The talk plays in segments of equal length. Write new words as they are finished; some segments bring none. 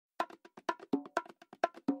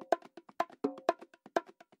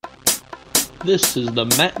This is the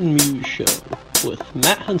Matt and Muse Show with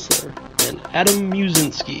Matt Hensler and Adam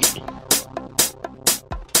Musinski.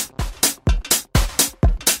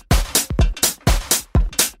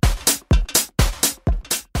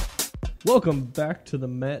 Welcome back to the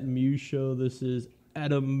Matt and Muse Show. This is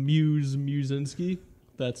Adam Musinski.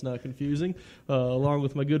 That's not confusing. Along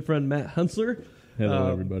with my good friend Matt Hensler.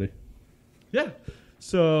 Hello, everybody. Yeah.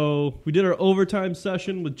 So we did our overtime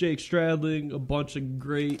session with Jake Stradling, a bunch of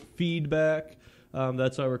great feedback.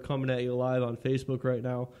 That's why we're coming at you live on Facebook right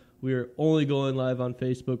now. We're only going live on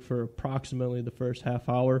Facebook for approximately the first half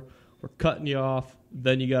hour. We're cutting you off.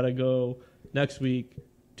 Then you got to go next week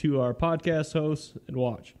to our podcast host and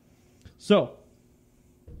watch. So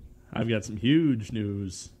I've got some huge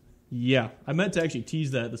news. yeah, I meant to actually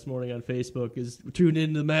tease that this morning on Facebook. Is tune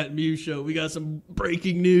in to the Matt and Muse Show. We got some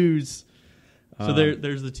breaking news. So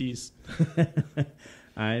there's the tease.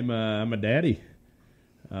 I'm a daddy.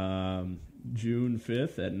 June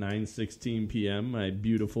 5th at 9:16 p.m., my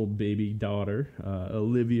beautiful baby daughter,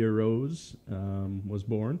 Olivia Rose, was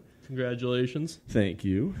born. Congratulations. Thank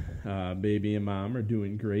you. Baby and mom are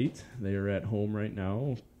doing great. They are at home right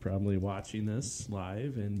now, probably watching this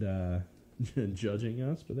live and judging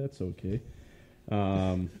us, but that's okay.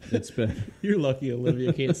 It's been You're lucky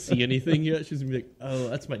Olivia can't see anything yet. She's going to be like, oh,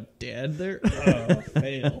 that's my dad there? Oh,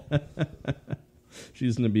 fail.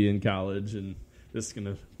 She's going to be in college, and this is going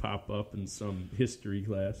to pop up in some history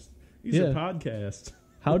class. These are podcasts.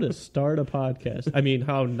 How to start a podcast. I mean,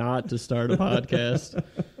 how not to start a podcast.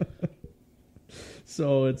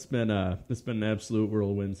 So it's been an absolute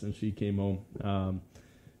whirlwind since she came home.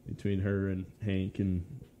 Between her and Hank and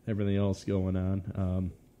everything else going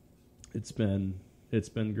on, it's been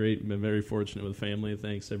great. I've been very fortunate with family.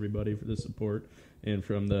 Thanks everybody for the support and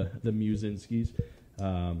from the Musinskis.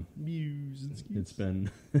 It's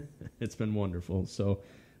been it's been wonderful. So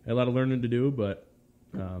a lot of learning to do, but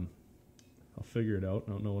I'll figure it out.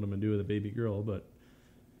 I don't know what I'm gonna do with a baby girl, but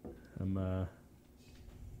I'm I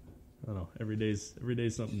don't know. Every day's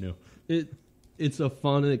something new. It's a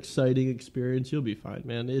fun and exciting experience. You'll be fine,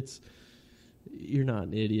 man. You're not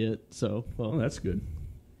an idiot, so well, that's good.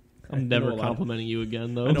 I'm never complimenting you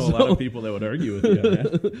again, though. I know a lot of people that would argue with you on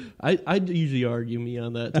that. I usually argue me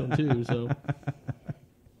on that tone, too.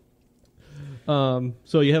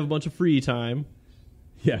 So you have a bunch of free time.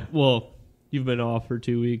 Yeah. Well, you've been off for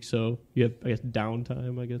 2 weeks, so you have, I guess,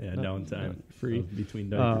 downtime, I guess. Yeah, downtime. Free. Between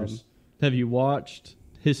diapers. Have you watched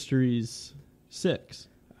History's 6?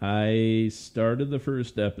 I started the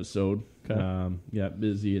first episode. Okay. Got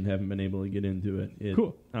busy and haven't been able to get into it.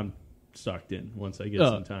 Cool. I'm sucked in. Once I get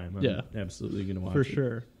some time, I'm absolutely going to watch it. For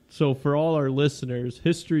sure. So for all our listeners,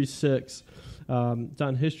 History 6, it's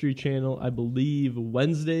on History Channel, I believe,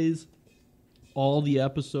 Wednesdays. All the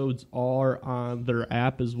episodes are on their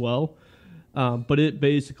app as well. But it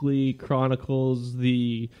basically chronicles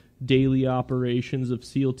the daily operations of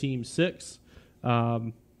SEAL Team 6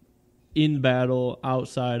 in battle,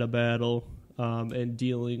 outside of battle, and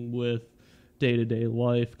dealing with day-to-day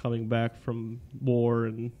life, coming back from war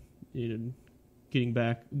and getting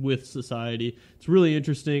back with society. It's really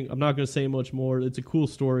interesting. I'm not going to say much more. It's a cool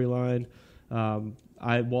storyline.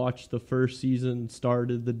 I watched the first season,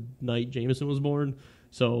 started the night Jameson was born,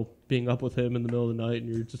 so being up with him in the middle of the night and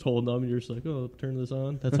you're just holding him and you're just like, oh, turn this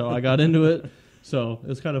on. That's how I got into it. So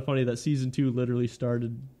it's kind of funny that season 2 literally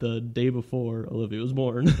started the day before Olivia was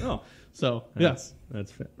born. Oh. So, that's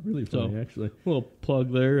really funny, actually. A little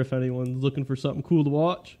plug there if anyone's looking for something cool to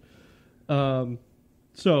watch.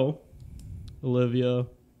 So, Olivia,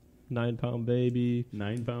 9-pound baby.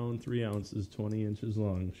 9 pounds, 3 ounces, 20 inches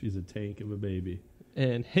long. She's a tank of a baby.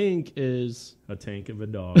 And Hank is... a tank of a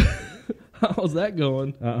dog. How's that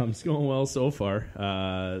going? It's going well so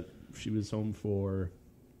far. She was home for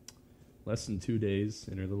less than 2 days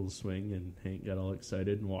in her little swing, and Hank got all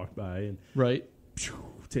excited and walked by and... Right.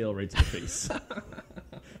 Tail right to the face.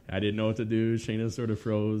 I didn't know what to do. Shayna sort of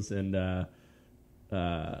froze, and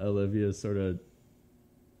Olivia sort of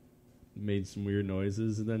made some weird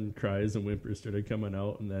noises, and then cries and whimpers started coming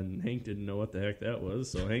out, and then Hank didn't know what the heck that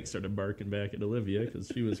was, so Hank started barking back at Olivia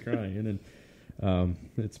because she was crying, and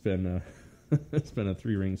it's been a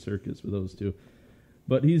 3-ring circus with those two.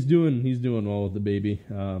 But he's doing well with the baby.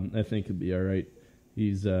 I think he'll be all right.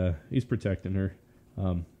 He's protecting her.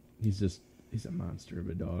 He's a monster of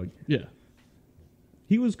a dog. Yeah.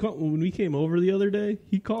 He was when we came over the other day,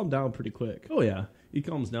 he calmed down pretty quick. Oh, yeah. He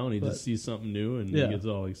calms down. He just sees something new, and he gets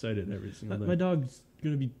all excited every single day. My dog's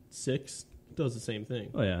going to be 6. Does the same thing.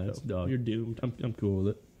 Oh, yeah. It's a dog. You're doomed. I'm cool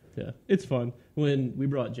with it. Yeah. It's fun. When we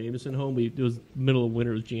brought Jameson home, it was middle of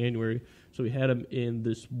winter. It was January. So we had him in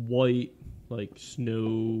this white like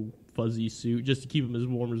snow fuzzy suit just to keep him as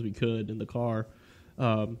warm as we could in the car.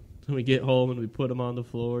 And we get home and we put him on the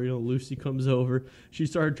floor. Lucy comes over. She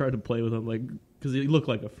started trying to play with him, like, because he looked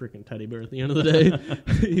like a freaking teddy bear at the end of the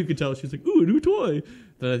day. You could tell she's like, "Ooh, a new toy."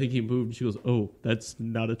 Then I think he moved and she goes, "Oh, that's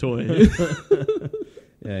not a toy."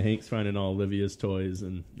 Yeah, Hank's finding all Olivia's toys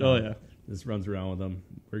and Oh yeah, just runs around with them.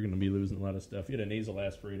 We're going to be losing a lot of stuff. He had a nasal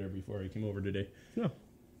aspirator before he came over today. yeah,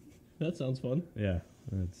 that sounds fun. Yeah,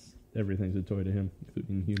 everything's a toy to him,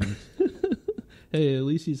 including humans. Hey, at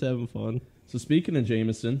least he's having fun. So speaking of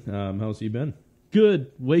Jameson, how's he been?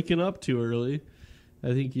 Good. Waking up too early.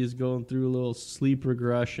 I think he's going through a little sleep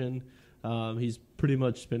regression. He's pretty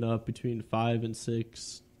much been up between 5 and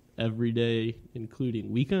 6 every day,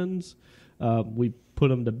 including weekends. We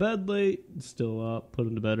put him to bed late, still up. Put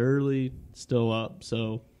him to bed early, still up.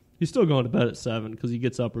 So he's still going to bed at 7 because he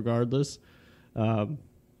gets up regardless.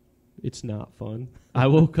 It's not fun. I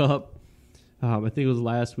woke up, I think it was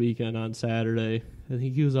last weekend on Saturday. I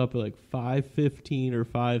think he was up at like 5:15 or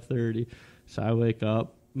 5:30. So I wake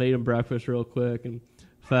up, made him breakfast real quick, and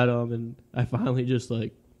fed him. And I finally just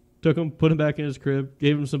like took him, put him back in his crib,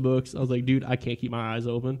 gave him some books. I was like, dude, I can't keep my eyes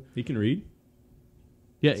open. He can read?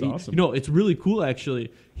 Yeah, That's awesome. It's really cool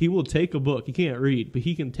actually. He will take a book. He can't read, but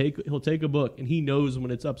he'll take a book and he knows when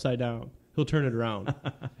it's upside down. He'll turn it around.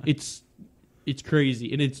 It's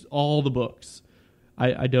crazy, and it's all the books.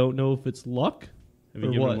 I don't know if it's luck Have you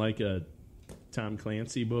or given what. him like a Tom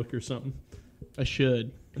Clancy book or something? I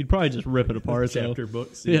should. He'd probably just rip it apart. Chapter though.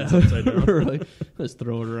 books? Yeah, It's upside down. right. Let's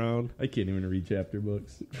throw it around. I can't even read chapter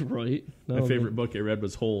books. Right. No, My favorite book I read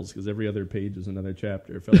was Holes because every other page was another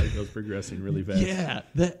chapter. It felt like I was progressing really fast. Yeah,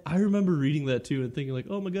 that I remember reading that too and thinking like,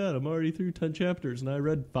 oh my god, I'm already through 10 chapters and I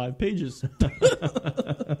read 5 pages.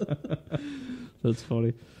 That's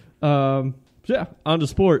funny. So yeah, on to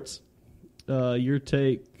sports. Your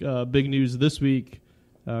take, big news this week.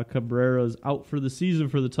 Cabrera's out for the season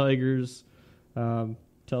for the Tigers.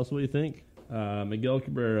 Tell us what you think. Miguel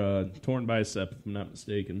Cabrera, torn bicep, if I'm not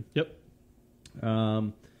mistaken. Yep.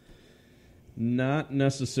 Not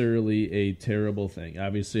necessarily a terrible thing.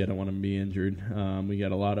 Obviously, I don't want him to be injured. We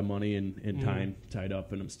got a lot of money and time tied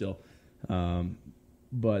up in him still.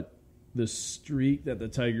 But the streak that the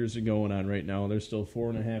Tigers are going on right now, they're still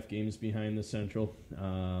 4.5 games behind the Central.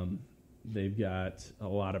 They've got a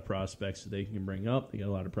lot of prospects that they can bring up. They got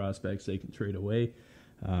a lot of prospects they can trade away.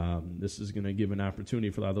 This is going to give an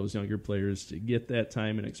opportunity for a lot of those younger players to get that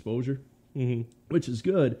time and exposure, which is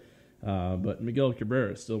good. But Miguel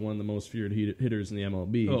Cabrera is still one of the most feared hitters in the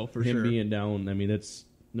MLB. Oh, for him sure. being down, I mean, that's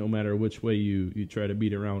no matter which way you try to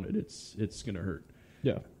beat around it, it's going to hurt.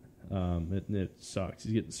 Yeah. It sucks.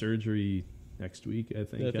 He's getting surgery next week, I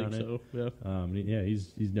think. I think on so. Yeah. it. Yeah,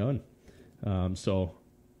 he's done. So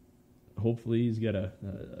hopefully he's got a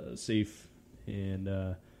safe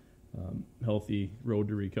and healthy road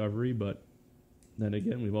to recovery. But then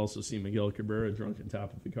again, we've also seen Miguel Cabrera drunk on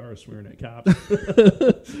top of the car swearing at cops.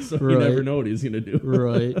 So you Right. never know what he's going to do.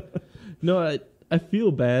 Right. No, I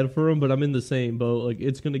feel bad for him, but I'm in the same boat. Like,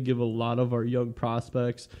 it's going to give a lot of our young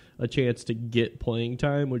prospects a chance to get playing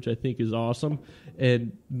time, which I think is awesome.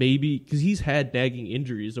 And maybe, because he's had nagging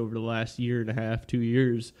injuries over the last 1.5, 2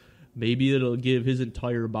 years, maybe it'll give his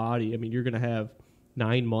entire body. I mean, you're going to have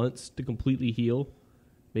 9 months to completely heal.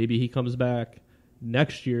 Maybe he comes back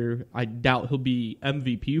next year. I doubt he'll be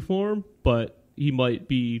MVP form, but he might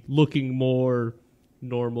be looking more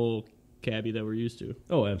normal Cabby that we're used to.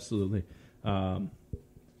 Oh, absolutely.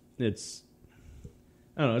 It's,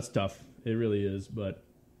 I don't know, it's tough. It really is, but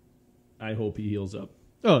I hope he heals up.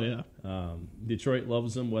 Oh, yeah. Detroit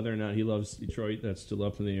loves him. Whether or not he loves Detroit, that's still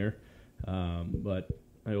up in the air. But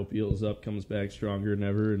I hope he heals up, comes back stronger than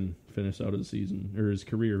ever, and finishes out his season, or his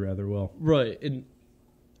career rather well. Right. And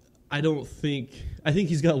I think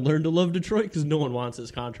he's got to learn to love Detroit because no one wants his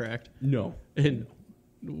contract. No. And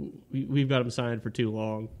we've got him signed for too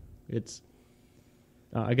long. It's,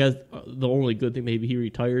 I guess the only good thing, maybe he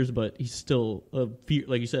retires, but he's still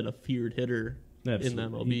like you said, a feared hitter in the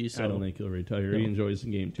MLB. So I don't think he'll retire. No. He enjoys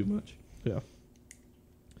the game too much. Yeah.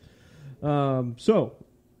 So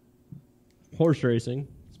horse racing.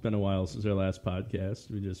 It's been a while since our last podcast.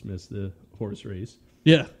 We just missed the horse race.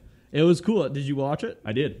 Yeah, it was cool. Did you watch it?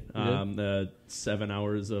 I did. You did? The 7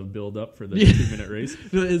 hours of build up for the Yeah. 2-minute race.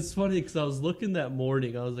 It's funny because I was looking that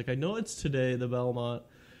morning. I was like, I know it's today, the Belmont.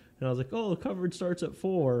 And I was like, oh, the coverage starts at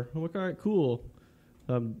 4. I'm like, all right, cool.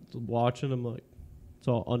 I'm watching. I'm like, it's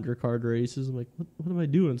all undercard races. I'm like, what am I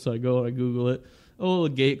doing? So I go and I Google it. Oh, the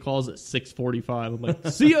gate calls at 6:45. I'm like,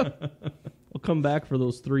 see ya. I'll come back for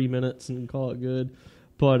those 3 minutes and call it good.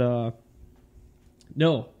 But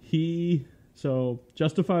no, so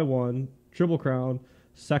Justify won. Triple Crown.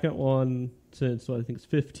 Second one since, I think it's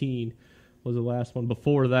 15 was the last one.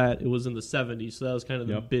 Before that, it was in the 70s, so that was kind of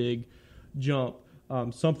the big jump.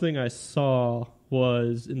 Something I saw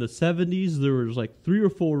was in the 70s, there was like 3 or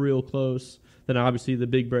 4 real close. Then obviously the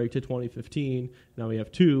big break to 2015. Now we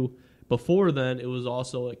have 2. Before then, it was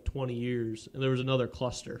also like 20 years, and there was another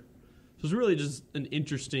cluster. So it's really just an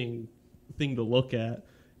interesting thing to look at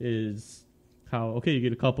is how, okay, you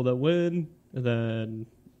get a couple that win, and then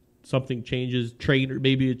something changes. Trainer,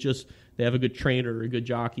 maybe it's just they have a good trainer or a good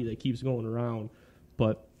jockey that keeps going around.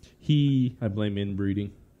 But I blame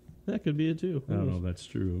inbreeding. That could be it too. I don't know if that's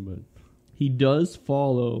true, but he does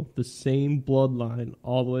follow the same bloodline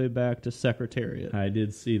all the way back to Secretariat. I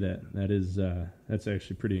did see that. That's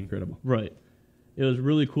actually pretty incredible. Right. It was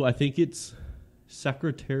really cool. I think it's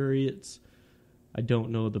Secretariat's, I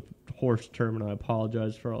don't know the horse term, and I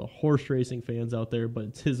apologize for all the horse racing fans out there, but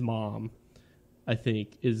it's his mom, I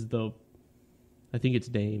think, I think it's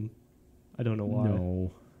Dame. I don't know why.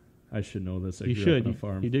 No. I should know this. You grew should. up on a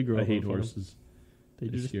farm. You did grow I up on a hate farm. horses. They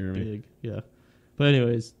They just scare me. big. Yeah. But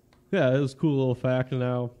anyways, yeah, it was a cool little fact. And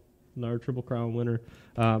now our Triple Crown winner.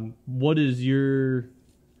 What is your...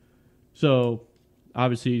 So,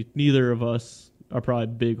 obviously, neither of us are probably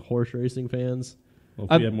big horse racing fans. Well,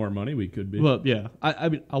 if we had more money, we could be. But, yeah, I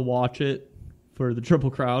mean, I'll watch it for the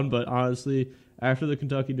Triple Crown, but honestly, after the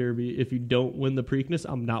Kentucky Derby, if you don't win the Preakness,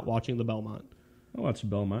 I'm not watching the Belmont. I'll watch the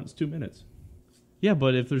Belmont. It's 2 minutes. Yeah,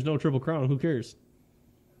 but if there's no Triple Crown, who cares?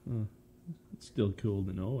 It's still cool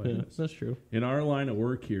to know. I Yeah, guess. that's true. In our line of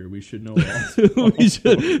work here, we should know all.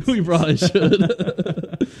 We probably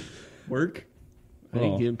should. Work? I ain't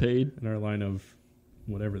Well, getting paid. in our line of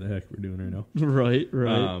whatever the heck we're doing right now.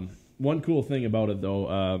 Right. One cool thing about it,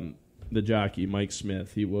 though, the jockey, Mike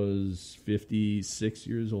Smith, he was 56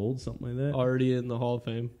 years old, something like that. Already in the Hall of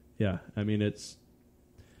Fame. Yeah, I mean,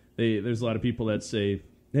 there's a lot of people that say,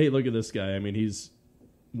 hey, look at this guy. I mean, he's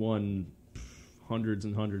won hundreds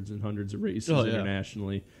and hundreds and hundreds of races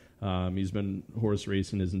internationally. He's been horse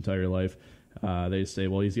racing his entire life. They say,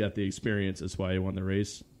 well, he's got the experience. That's why he won the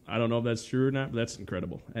race. I don't know if that's true or not, but that's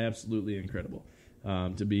incredible. Absolutely incredible.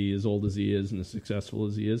 To be as old as he is and as successful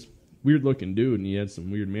as he is. Weird looking dude, and he had some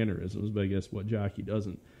weird mannerisms, but I guess what jockey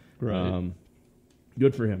doesn't? Right.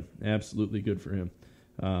 Good for him. Absolutely good for him.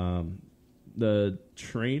 The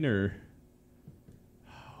trainer,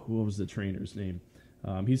 what was the trainer's name?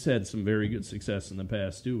 He's had some very good success in the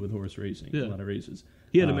past, too, with horse racing. Yeah. A lot of races.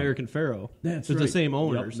 He had American Pharaoh. That's It's right. the same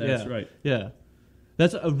owners. Yep, that's yeah. right. Yeah.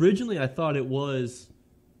 That's originally I thought it was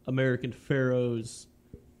American Pharaoh's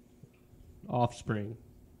offspring.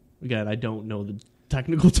 Again, I don't know the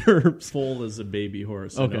technical terms. Foal is a baby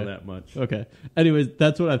horse. Okay. I know that much. Okay. Anyways,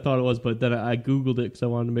 that's what I thought it was, but then I Googled it because I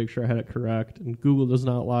wanted to make sure I had it correct, and Google does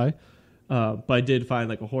not lie. But I did find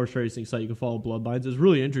like a horse racing site you can follow bloodlines. It's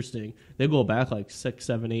really interesting. They go back like 6,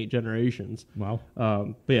 7, 8 generations. Wow.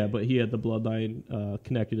 But he had the bloodline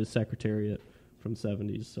connected to Secretariat from the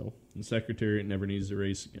 70s. So The Secretariat never needs to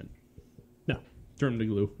race again. no, Turn him to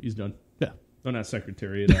glue. He's done. yeah, No, not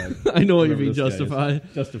Secretariat. I know what you whatever mean. this guy is. Justify.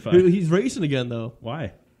 Justify. He's racing again though.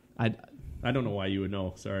 Why? I don't know why you would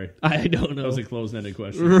know. Sorry. don't know. That was a closed-ended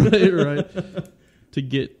question. right. To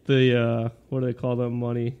get the what do they call them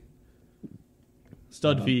money?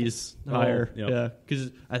 Stud fees higher. yep. Yeah,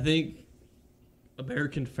 because I think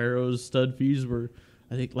American Pharaoh's stud fees were.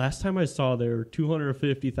 I think last time I saw they were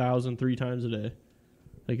 $250,000 3 times a day.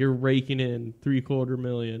 Like you're raking in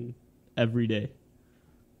 $750,000 every day.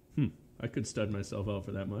 I could stud myself out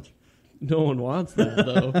for that much. No one wants that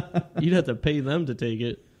though. You'd have to pay them to take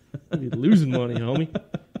it. You'd be losing money, homie.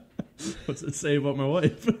 What's it say about my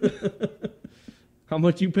wife? How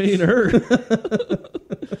much you paying her?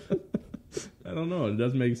 I don't know. It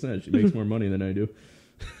doesn't make sense. She makes more money than I do.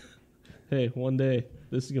 Hey, one day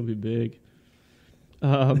this is gonna be big.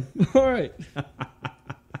 All right.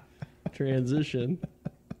 Transition.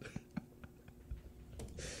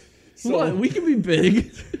 So- What? We can be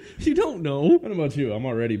big. You don't know. What about you? I'm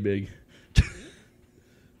already big.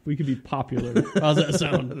 We could be popular. How's that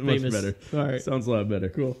sound? Much Famous. better. All right. Sounds a lot better.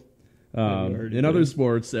 Cool. already In other big.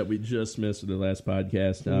 sports that we just missed with the last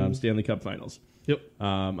podcast, Stanley Cup Finals. Yep.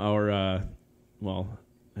 I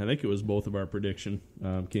think it was both of our prediction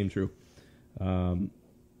came true.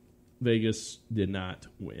 Vegas did not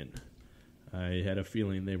win. I had a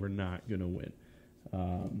feeling they were not going to win.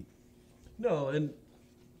 No, and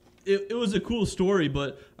it was a cool story,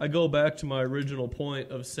 but I go back to my original point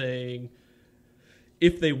of saying,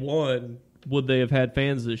 if they won, would they have had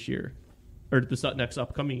fans this year or this next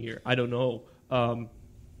upcoming year? I don't know.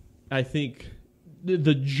 I think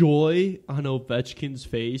the joy on Ovechkin's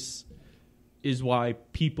face is why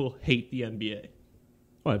people hate the NBA.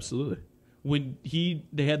 Oh, absolutely. When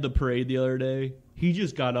they had the parade the other day, he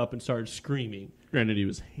just got up and started screaming. Granted, he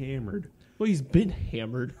was hammered. Well, he's been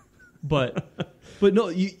hammered, but no,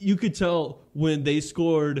 you could tell when they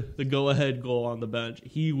scored the go-ahead goal on the bench,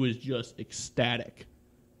 he was just ecstatic.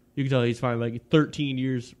 You can tell he's finally, like 13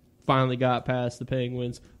 years, finally got past the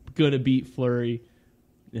Penguins, gonna beat Fleury.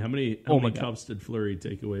 Yeah, how many cups did Fleury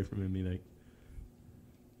take away from him, you think?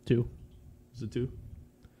 2. Was it 2?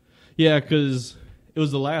 Yeah, because it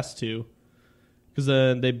was the last 2. Because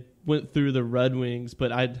then they went through the Red Wings,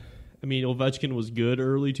 but I mean, Ovechkin was good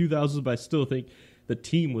early 2000s, but I still think the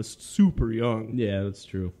team was super young. Yeah, that's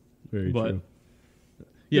true. Very true.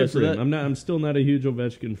 Yeah, good for him. I'm still not a huge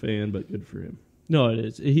Ovechkin fan, but good for him. No, it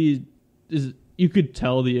is. He is. You could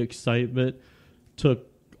tell the excitement took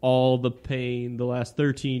all the pain. The last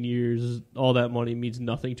 13 years, all that money means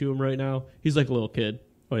nothing to him right now. He's like a little kid.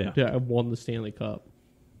 Oh yeah, yeah. I won the Stanley Cup.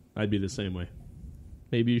 I'd be the same way.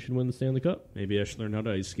 Maybe you should win the Stanley Cup. Maybe I should learn how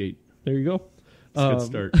to ice skate. There you go. It's a good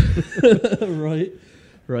start.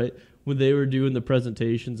 Right. When they were doing the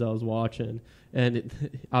presentations, I was watching,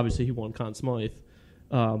 and obviously he won Conn Smythe,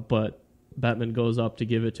 but Bettman goes up to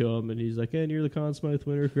give it to him, and he's like, "And you're the Conn Smythe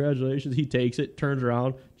winner. Congratulations!" He takes it, turns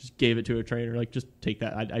around, just gave it to a trainer, like, "Just take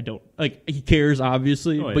that." I don't like. He cares,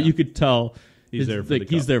 obviously, but you could tell he's there for the cup.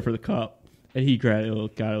 He's there for the cup, and he grabbed it. Oh,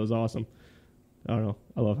 God, it was awesome. I don't know.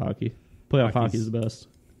 I love hockey. Playoff hockey is the best.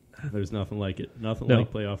 There's nothing like it. Nothing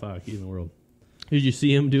like playoff hockey in the world. Did you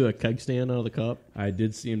see him do a keg stand out of the cup? I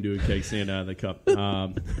did see him do a keg stand out of the cup.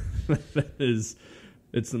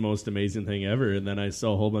 It's the most amazing thing ever. And then I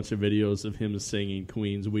saw a whole bunch of videos of him singing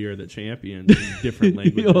Queen's "We Are the Champions" in different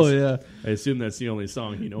languages. Oh, yeah. I assume that's the only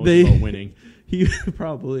song he knows about winning. He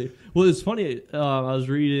probably. Well, it's funny. I was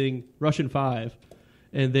reading Russian 5,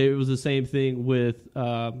 and it was the same thing with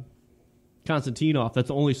Konstantinov. That's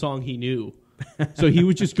the only song he knew. So he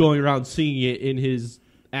was just going around singing it in his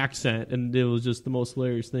accent, and it was just the most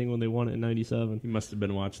hilarious thing when they won it in '97. He must have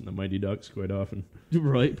been watching the Mighty Ducks quite often.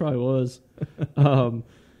 Right, probably was. One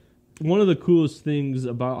of the coolest things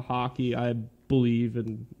about hockey, I believe,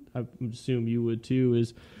 and I assume you would too,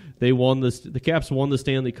 is the Caps won the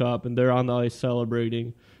Stanley Cup, and they're on the ice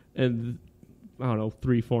celebrating, and I don't know,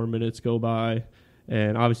 3-4 minutes go by,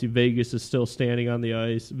 and obviously Vegas is still standing on the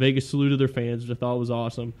ice. Vegas saluted their fans, which I thought was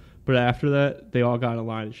awesome. But after that, they all got in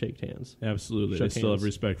line and shake hands. Absolutely. They still have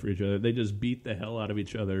respect for each other. They just beat the hell out of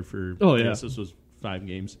each other for, I guess this was 5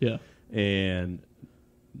 games. Yeah. And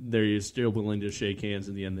they're still willing to shake hands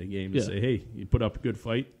at the end of the game and say, hey, you put up a good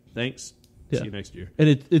fight. Thanks. See you next year.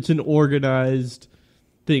 And it's an organized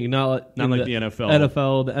thing, not like the NFL.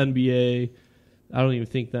 NFL, the NBA. I don't even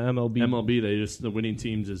think the MLB. The winning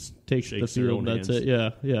team just takes shakes the their field. own That's hands.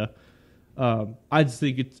 it. Yeah. I just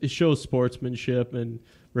think it shows sportsmanship and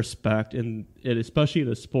respect, and especially in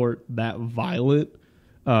a sport that violent,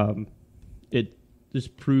 it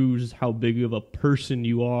just proves how big of a person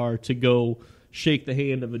you are to go shake the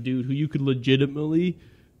hand of a dude who you could legitimately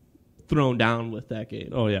thrown down with that game.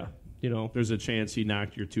 Oh yeah, there's a chance he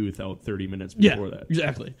knocked your tooth out 30 minutes before that.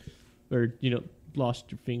 Exactly, or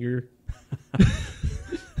lost your finger.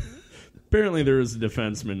 Apparently, there was a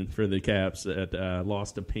defenseman for the Caps that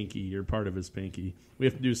lost a pinky or part of his pinky. We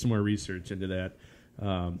have to do some more research into that.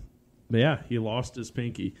 But yeah, he lost his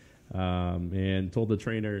pinky and told the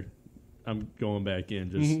trainer, "I'm going back in,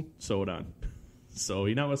 just sew it on." So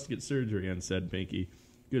he now has to get surgery on said pinky.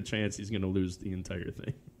 Good chance he's going to lose the entire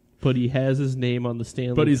thing. But he has his name on the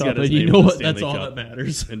Stanley Cup. But he's got his name on the Stanley Cup. That's all that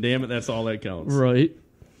matters. And damn it, that's all that counts. Right.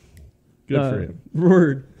 Good for him.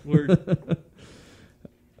 Word.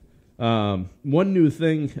 One new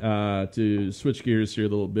thing to switch gears here a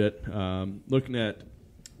little bit, looking at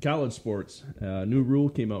college sports, new rule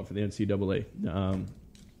came out for the NCAA.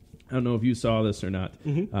 I don't know if you saw this or not.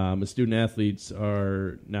 The student athletes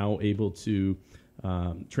are now able to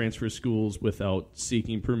transfer schools without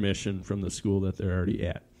seeking permission from the school that they're already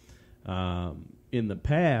at. In the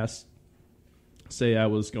past, say I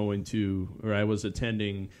was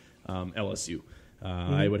attending LSU,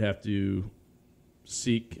 I would have to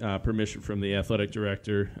seek permission from the athletic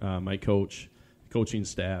director, my coaching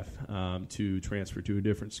staff, to transfer to a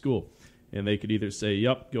different school. And they could either say,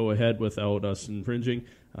 yep, go ahead without us infringing,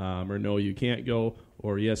 or no, you can't go,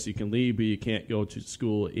 or yes, you can leave, but you can't go to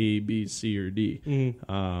school A, B, C, or D.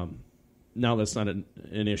 Now that's not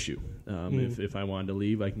an issue. If I wanted to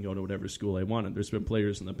leave, I can go to whatever school I wanted. There's been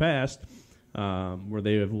players in the past where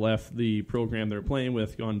they have left the program they're playing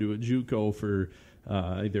with, gone to a JUCO for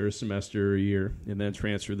either a semester or a year, and then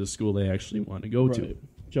transfer to the school they actually want to go to.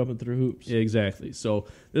 jumping through hoops. Exactly. So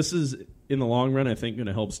this is, in the long run, I think going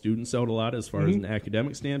to help students out a lot as far as an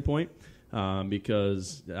academic standpoint,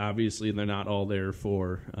 because obviously they're not all there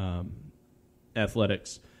for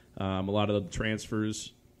athletics. A lot of the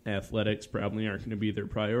transfers, athletics probably aren't going to be their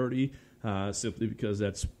priority, simply because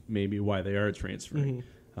that's maybe why they are transferring.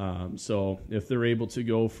 So if they're able to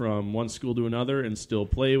go from one school to another and still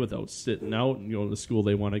play without sitting out and go to the school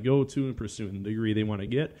they want to go to and pursuing the degree they want to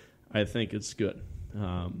get, I think it's good.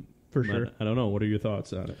 For sure. I don't know. What are your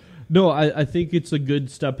thoughts on it? No, I think it's a good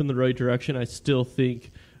step in the right direction. I still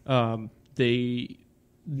think they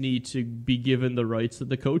need to be given the rights that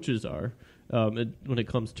the coaches are when it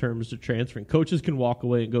comes terms to transferring. Coaches can walk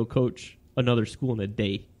away and go coach another school in a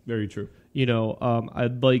day. Very true. You know,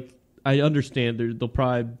 I understand there'll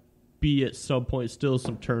probably be at some point still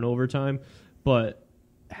some turnover time, but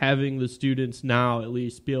having the students now at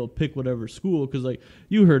least be able to pick whatever school, because like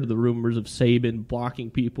you heard of the rumors of Saban blocking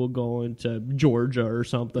people going to Georgia or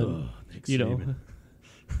something. Nick you Saban. know,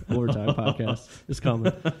 overtime podcast is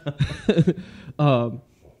coming.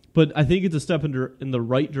 But I think it's a step in the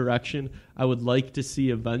right direction. I would like to see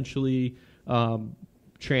eventually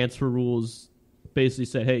transfer rules basically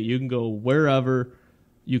say, hey, you can go wherever,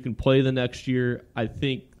 you can play the next year. I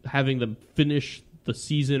think having them finish the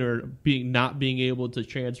season or not being able to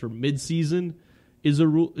transfer mid-season is a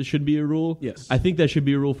rule. It should be a rule. Yes. I think that should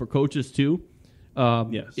be a rule for coaches too.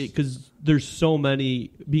 Yes. Because there's so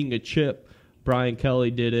many, being a chip, Brian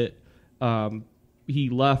Kelly did it. He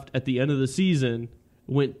left at the end of the season,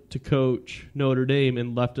 went to coach Notre Dame,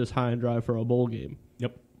 and left us high and dry for a bowl game.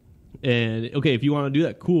 Yep. And, okay, if you want to do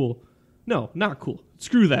that, cool. No, not cool.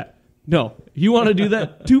 Screw that. No. If you want to do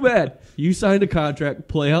that, too bad. You signed a contract,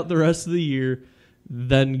 play out the rest of the year,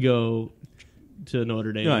 then go to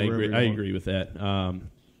Notre Dame. No, I agree. I agree with that.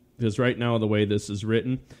 Because right now, the way this is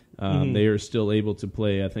written, they are still able to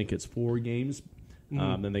play, I think it's 4 games.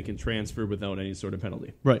 Then they can transfer without any sort of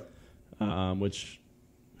penalty. Right. Which,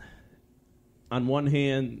 on one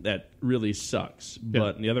hand, that really sucks.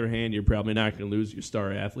 But on the other hand, you're probably not going to lose your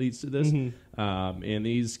star athletes to this. And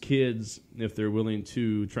these kids, if they're willing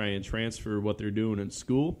to try and transfer what they're doing in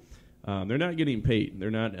school, they're not getting paid.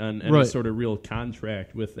 They're not on any sort of real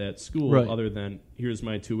contract with that school other than, here's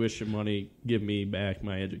my tuition money, give me back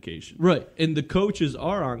my education. Right. And the coaches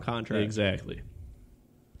are on contract. Exactly.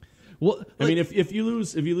 Well, I mean, if you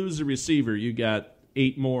lose a receiver, you got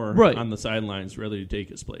 8 more on the sidelines ready to take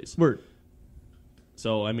his place. Word.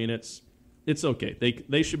 So I mean, it's okay.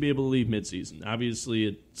 They should be able to leave midseason. Obviously,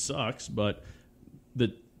 it sucks, but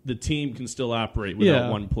the team can still operate without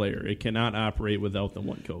one player. It cannot operate without the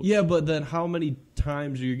one coach. Yeah, but then how many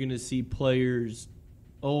times are you going to see players,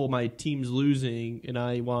 oh, my team's losing and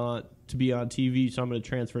I want to be on TV, so I'm going to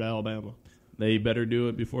transfer to Alabama? They better do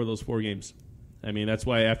it before those 4 games. I mean, that's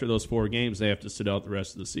why after those 4 games, they have to sit out the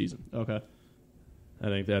rest of the season. Okay. I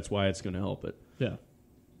think that's why it's going to help it. Yeah.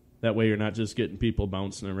 That way you're not just getting people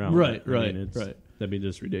bouncing around. Right. That'd be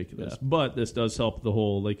just ridiculous. Yeah. But this does help the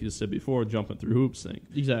whole, like you said before, jumping through hoops thing.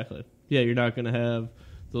 Exactly. Yeah, you're not going to have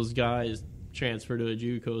those guys transfer to a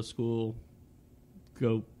JUCO school,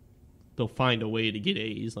 they'll find a way to get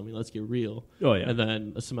A's. I mean, let's get real. Oh, yeah. And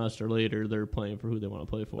then a semester later, they're playing for who they want to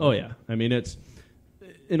play for. Oh, yeah. I mean,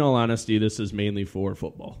 in all honesty, this is mainly for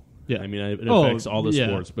football. Yeah. I mean, it affects all the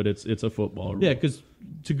sports, but it's a football rule. Yeah, because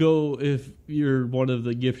to go, if you're one of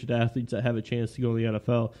the gifted athletes that have a chance to go in the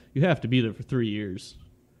NFL, you have to be there for 3 years.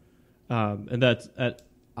 And that's,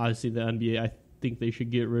 obviously, the NBA, I think they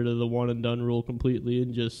should get rid of the one-and-done rule completely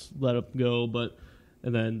and just let them go.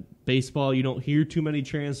 And then baseball, you don't hear too many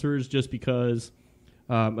transfers just because,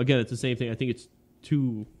 again, it's the same thing. I think it's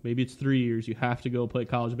 2, maybe it's 3 years. You have to go play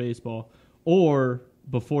college baseball. Or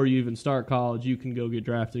before you even start college, you can go get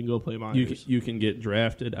drafted and go play minors. You can get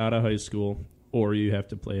drafted out of high school, or you have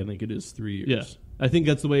to play, I think it is 3 years. Yeah. I think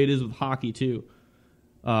that's the way it is with hockey, too.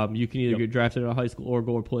 You can either get drafted out of high school or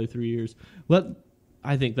go play 3 years.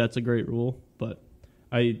 I think that's a great rule, but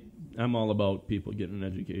I'm all about people getting an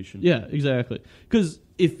education. Yeah, exactly. Because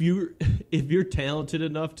if you're talented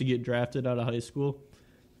enough to get drafted out of high school,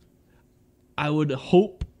 I would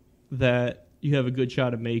hope that you have a good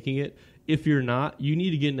shot of making it. If you're not, you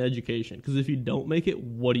need to get an education. Because if you don't make it,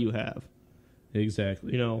 what do you have?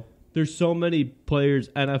 Exactly. You know, there's so many players,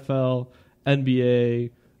 NFL,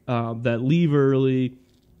 NBA, that leave early,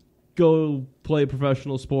 go play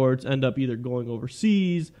professional sports, end up either going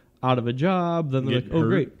overseas, out of a job, then they're like, oh,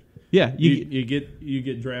 great. Yeah, you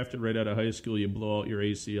get drafted right out of high school, you blow out your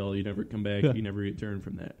ACL, you never come back, you never return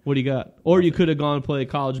from that. What do you got? Or you could have gone and played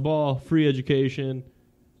college ball, free education,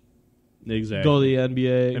 Exactly. go to the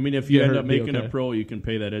NBA. I mean, if you get end hurt, up be making okay. a pro, you can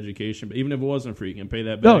pay that education. But even if it wasn't free, you can pay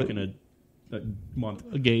that No. back in a month.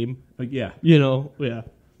 a game, Yeah. yeah,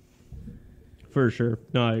 for sure.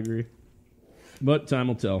 No, I agree. But time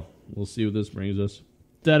will tell. We'll see what this brings us.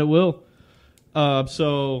 That it will.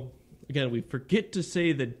 So again, we forget to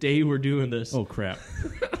say the day we're doing this. Oh, crap.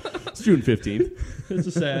 It's June 15th. It's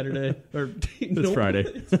a Saturday or It's Friday.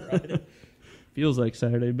 It's Friday. Feels like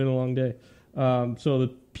Saturday. Been a long day. So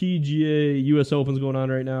the PGA U.S. Open's going on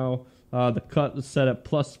right now. The cut is set at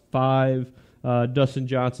 +5. Dustin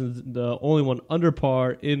Johnson's the only one under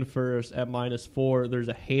par in first at -4. There's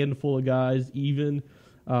a handful of guys even.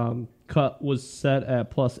 Cut was set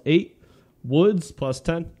at +8. Woods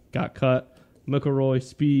 +10 got cut. McIlroy,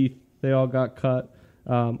 Spieth, they all got cut.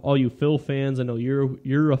 All you Phil fans, I know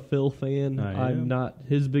you're a Phil fan. I'm not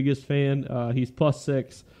his biggest fan. He's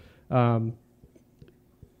 +6.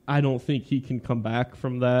 I don't think he can come back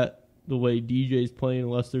from that the way DJ's playing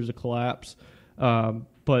unless there's a collapse.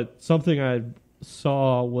 But something I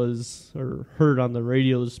saw or heard on the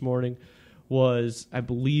radio this morning was, I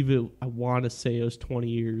want to say it was 20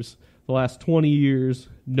 years. The last 20 years,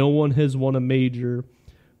 no one has won a major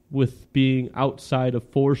with being outside of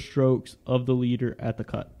 4 strokes of the leader at the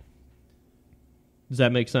cut. Does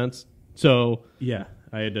that make sense? So Yeah.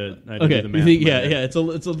 I had to okay, do the math. yeah. It's a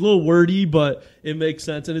little wordy, but it makes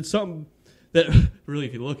sense, and it's something that really,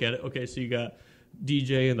 if you look at it, okay, so you got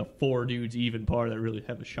DJ and the 4 dudes even par that really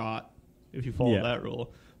have a shot if you follow that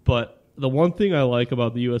rule. But the one thing I like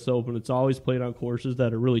about the U.S. Open, it's always played on courses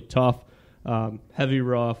that are really tough, heavy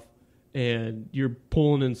rough, and you're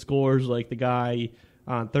pulling in scores like the guy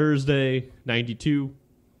on Thursday, 92.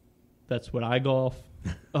 That's what I golf.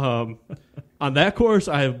 On that course,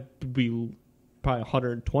 I'd be probably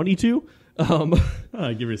 122.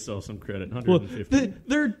 Give yourself some credit. 150. Well,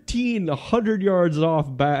 they're teeing 100 yards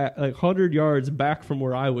off back, like 100 yards back from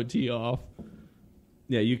where I would tee off.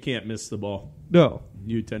 Yeah, you can't miss the ball. No,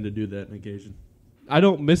 You tend to do that on occasion. I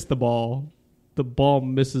don't miss the ball. The ball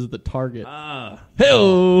misses the target.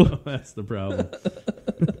 Hello. That's the problem.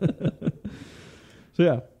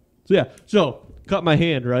 So cut my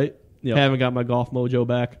hand, right? Yep. Haven't got my golf mojo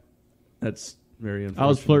back. That's very unfortunate. I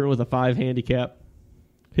was flirting with a 5 handicap.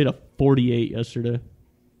 Hit a 48 yesterday.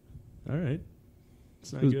 All right.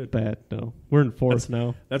 It's not It was good. bad. No, we're in 4th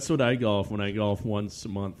now. That's what I golf when I golf once a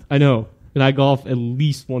month. I know, and I golf at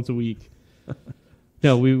least once a week.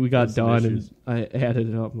 No, we got There's some done, issues. and I added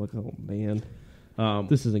it up. I'm like, oh man,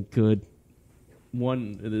 this isn't good.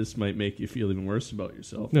 This might make you feel even worse about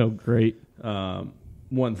yourself. No, great.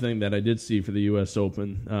 One thing that I did see for the U.S.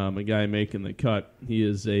 Open, a guy making the cut. He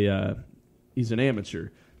is he's an amateur,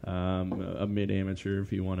 a mid-amateur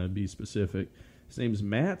if you want to be specific. His name's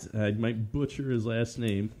Matt. I might butcher his last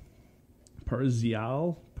name.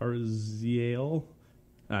 Parzial.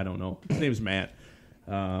 I don't know. His name's Matt.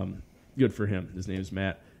 Good for him. His name's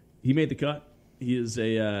Matt. He made the cut. He is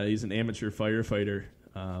he's an amateur firefighter,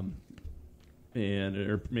 or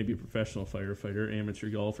maybe a professional firefighter, amateur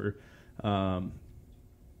golfer.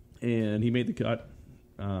 And he made the cut.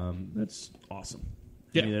 That's awesome.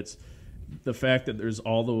 Yeah. I mean, that's the fact that there's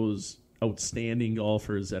all those outstanding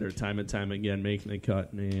golfers that are time and time again making the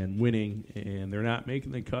cut and winning, and they're not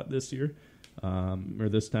making the cut this year or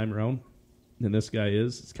this time around, and this guy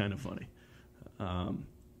is. It's kind of funny.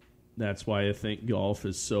 That's why I think golf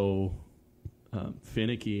is so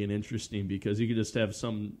finicky and interesting, because you could just have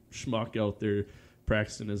some schmuck out there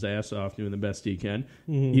practicing his ass off, doing the best he can.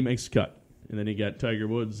 Mm-hmm. He makes a cut. And then you got Tiger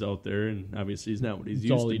Woods out there, and obviously he's not what he's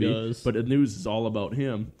used to be. Does. But the news is all about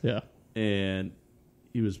him. Yeah, And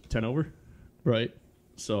he was 10 over. right.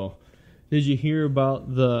 So, Did you hear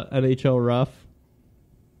about the NHL ref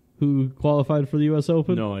who qualified for the U.S.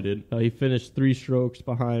 Open? no, I didn't. He finished 3 strokes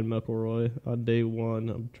behind McIlroy on day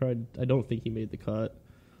 1. I don't think he made the cut.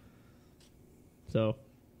 So,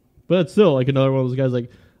 but it's still like another one of those guys.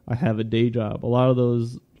 Like, I have a day job. A lot of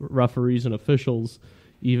those referees and officials,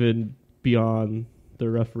 even beyond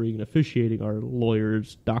their refereeing and officiating, are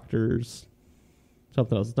lawyers, doctors,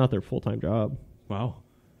 something else. It's not their full-time job. Wow.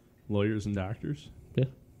 Lawyers and doctors? Yeah.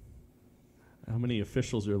 How many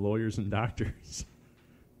officials are lawyers and doctors?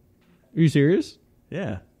 Are you serious?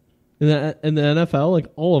 Yeah. In the NFL, like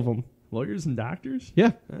all of them. Lawyers and doctors?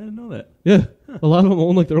 Yeah. I didn't know that. Yeah. A lot of them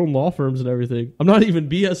own like their own law firms and everything. I'm not even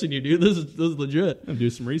BSing you, dude. This is legit. I'll do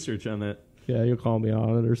some research on that. Yeah, you'll call me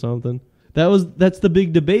on it or something. That's the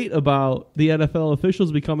big debate about the NFL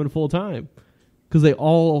officials becoming full time, because they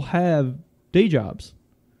all have day jobs.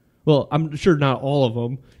 Well, I'm sure not all of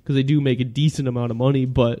them, because they do make a decent amount of money,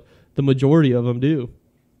 but the majority of them do.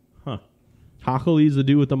 Huh. Hockley's the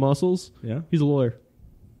dude with the muscles. Yeah? He's a lawyer.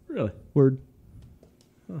 Really? Word.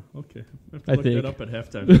 Oh, okay. I have to I look think. that up at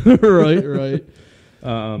halftime. right.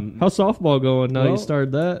 How's softball going now well, you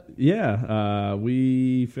started that? Yeah,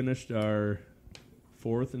 we finished our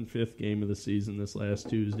 4th and 5th game of the season this last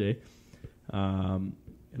Tuesday.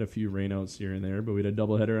 Had a few rainouts here and there, but we had a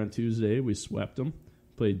doubleheader on Tuesday. We swept them.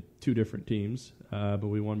 Played 2 different teams, but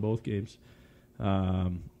we won both games.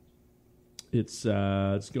 It's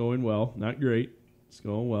going well. Not great. It's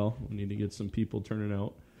going well. We need to get some people turning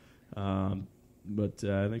out. But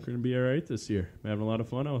I think we're going to be all right this year. I'm having a lot of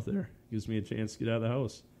fun out there. Gives me a chance to get out of the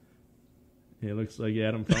house. It looks like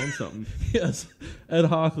Adam found something. Yes. Ed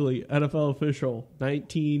Hockley, NFL official,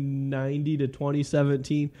 1990 to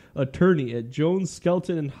 2017, attorney at Jones,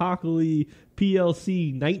 Skelton, and Hockley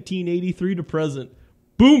PLC, 1983 to present.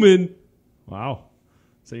 Booming. Wow.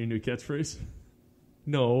 Is that your new catchphrase?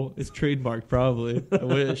 No, it's trademarked probably. I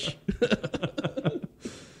wish.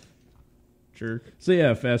 Jerk. So,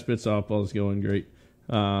 yeah, Fast Bit Softball is going great.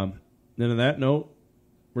 Then on that note,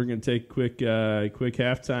 we're going to take quick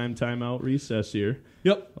halftime timeout recess here.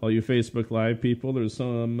 Yep. All you Facebook Live people, there's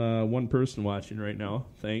some one person watching right now.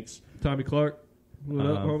 Thanks. Tommy Clark. What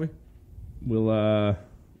up, homie?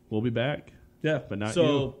 We'll be back. Yeah, but not so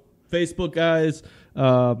you. Facebook guys,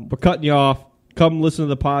 we're cutting you off. Come listen to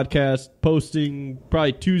the podcast. Posting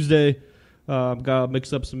probably Tuesday. Gotta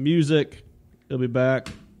mix up some music. It'll be back.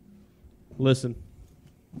 Listen.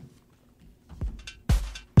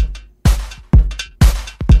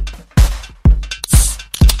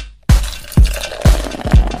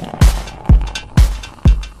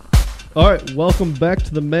 All right, welcome back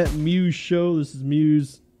to the Matt Muse Show. This is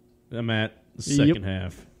Muse. I'm at the second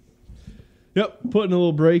half. Yep, putting a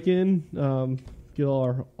little break in, get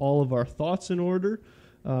all of our thoughts in order.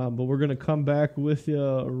 But we're going to come back with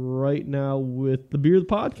you right now with the Beer of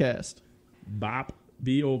the Podcast. Bop.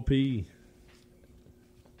 B-O-P.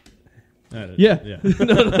 Yeah.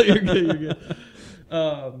 No, you're good.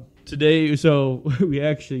 Today, so we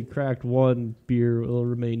actually cracked one beer. It will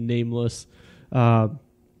remain nameless.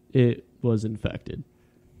 It was infected.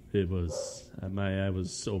 It was. I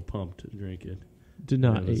was so pumped to drink it. Did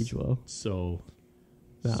not age well. So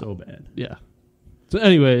bad. Yeah. So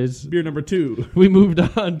anyways, beer number 2. We moved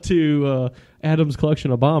on to Adams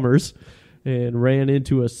Collection of Bombers and ran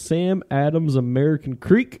into a Sam Adams American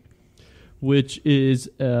Creek, which is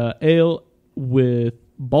ale with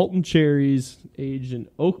Bolton cherries aged in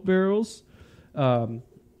oak barrels, and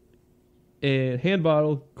hand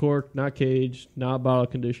bottle, cork, not caged, not bottle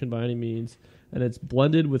conditioned by any means, and it's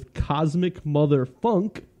blended with Cosmic Mother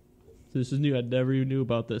Funk. So this is new. I never even knew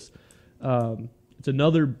about this. It's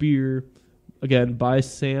another beer, again, by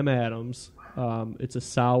Sam Adams. It's a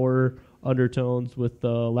sour undertones with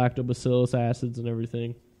lactobacillus acids and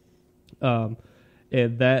everything. And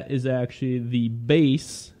that is actually the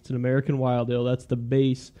base. It's an American Wild Ale. That's the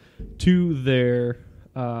base to their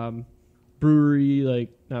brewery,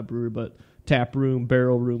 not brewery, but tap room,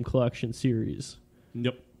 barrel room collection series.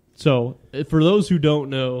 Yep. So, for those who don't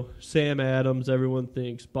know, Sam Adams, everyone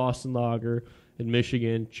thinks Boston Lager in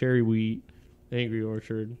Michigan, Cherry Wheat, Angry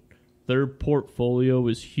Orchard. Their portfolio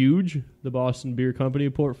is huge. The Boston Beer Company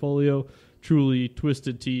portfolio, Truly,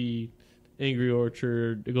 Twisted Tea, Angry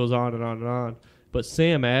Orchard, it goes on and on and on. But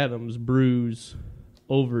Sam Adams brews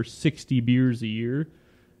over 60 beers a year.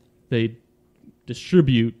 They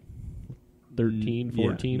distribute 13,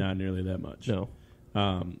 14. Yeah, not nearly that much. No.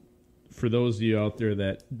 For those of you out there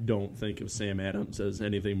that don't think of Sam Adams as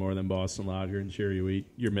anything more than Boston Lager and Cherry Wheat,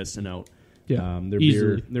 you're missing out. Yeah, their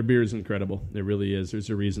beer is incredible. It really is. There's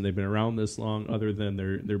a reason they've been around this long, other than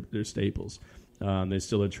their staples. They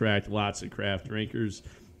still attract lots of craft drinkers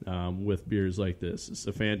with beers like this. It's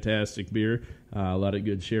a fantastic beer. A lot of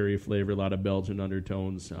good cherry flavor, a lot of Belgian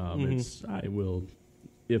undertones. I will,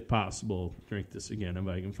 if possible, drink this again if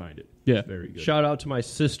I can find it. Yeah, it's very good. Shout out to my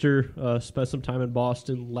sister. Spent some time in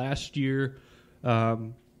Boston last year.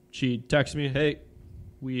 She texted me, "Hey,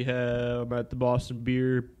 I'm at the Boston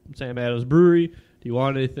Beer Sam Adams Brewery. Do you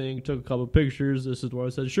want anything?" Took a couple of pictures. This is what I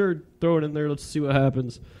said. Sure, throw it in there. Let's see what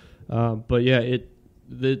happens. But yeah,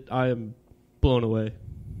 I am blown away.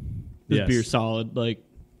 This beer's solid.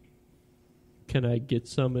 Can I get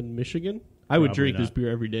some in Michigan? I would drink this beer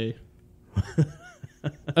every day.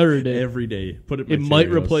 Every day. Every day. Put it. It might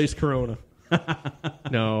replace Corona.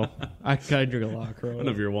 No, I drink a lot of Corona. None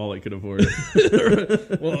of your wallet could afford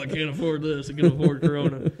it. Well, I can't afford this. I can afford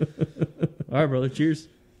Corona. All right, brother. Cheers.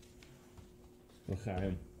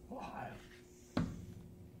 Okay.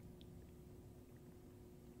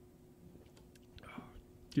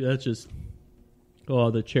 Dude, that's just... Oh,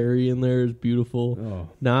 the cherry in there is beautiful. Oh.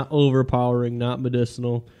 Not overpowering, not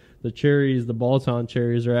medicinal. The cherries, the Balton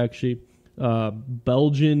cherries, are actually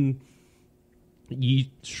Belgian yeast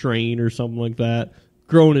strain or something like that,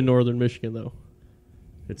 grown in northern Michigan, though.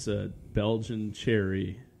 It's a Belgian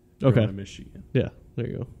cherry grown in Michigan. Yeah, there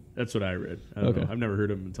you go. That's what I read. I don't know. I've never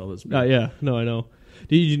heard of them until this week. Yeah, no, I know.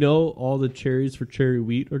 Did you know all the cherries for cherry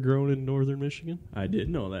wheat are grown in northern Michigan? I did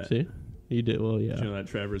know that. See? You did, well, yeah. Did you know that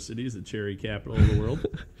Traverse City is the cherry capital of the world?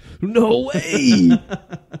 No way!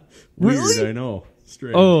 Weird, Really? I know.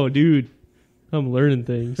 Strange. Oh, dude. I'm learning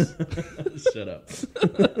things. Shut up.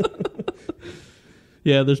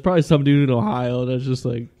 Yeah, there's probably some dude in Ohio that's just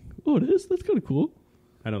like, oh, it is? That's kind of cool.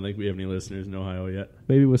 I don't think we have any listeners in Ohio yet.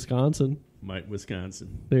 Maybe Wisconsin. Might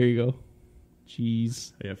Wisconsin. There you go.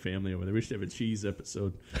 Cheese. I have family over there. We should have a cheese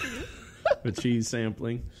episode. A cheese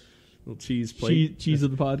sampling. A little cheese plate. Cheese of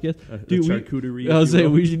the podcast. Dude, charcuterie. I was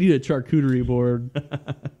saying we should need a charcuterie board.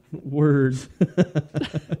 Word.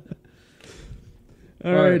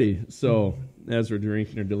 Alrighty. So, as we're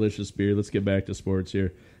drinking our delicious beer, let's get back to sports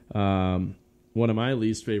here. One of my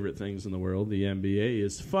least favorite things in the world, the NBA,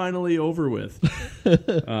 is finally over with.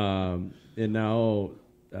 And now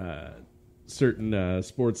certain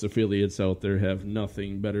sports affiliates out there have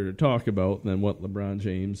nothing better to talk about than what LeBron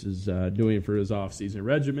James is doing for his offseason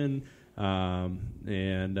regimen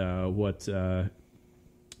and what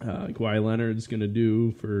Kawhi Leonard's going to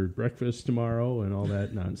do for breakfast tomorrow and all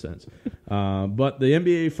that nonsense. But the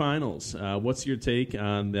NBA Finals, what's your take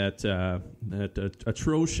on that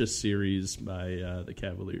atrocious series by the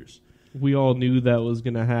Cavaliers? We all knew that was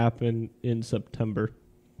going to happen in September.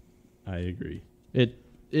 I agree.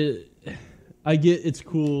 I get it's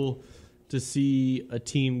cool to see a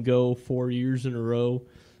team go 4 years in a row,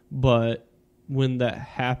 but when that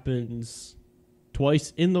happens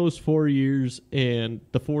twice in those 4 years, and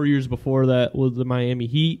the 4 years before that was the Miami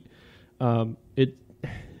Heat,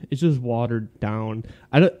 it's just watered down.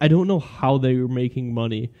 I don't know how they were making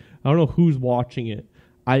money. I don't know who's watching it.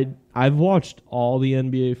 I've watched all the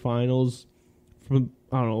NBA Finals from,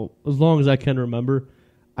 I don't know, as long as I can remember.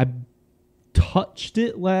 I touched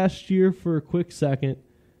it last year for a quick second.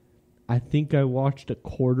 I think I watched a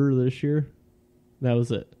quarter this year. That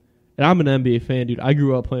was it. And I'm an NBA fan, dude. I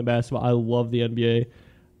grew up playing basketball. I love the NBA.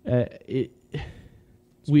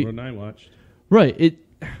 More than I watched. Right.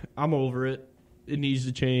 I'm over it. It needs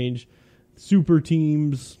to change. Super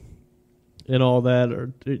teams and all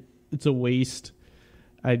that it's a waste.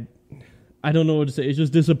 I don't know what to say. It's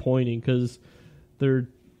just disappointing because there are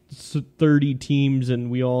 30 teams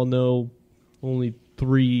and we all know only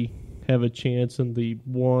 3 have a chance, and the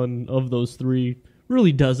one of those 3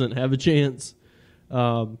 really doesn't have a chance.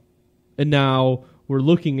 And now we're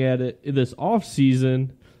looking at it in this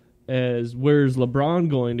offseason as where's LeBron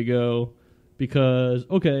going to go? Because,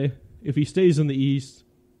 okay, if he stays in the East,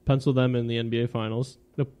 pencil them in the NBA Finals.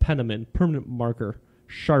 No, pen him in. Permanent marker.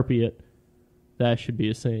 Sharpie it. That should be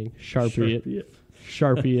a saying. Sharpie it.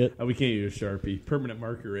 Sharpie it. We can't use Sharpie. Permanent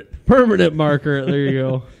marker it. Permanent marker it. There you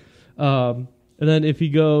go. And then if he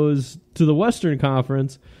goes to the Western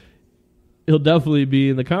Conference, he'll definitely be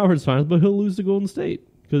in the conference finals, but he'll lose to Golden State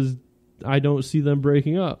because I don't see them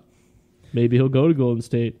breaking up. Maybe he'll go to Golden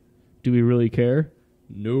State. Do we really care?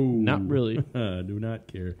 No. Not really. Do not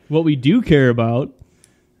care. What we do care about,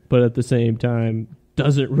 but at the same time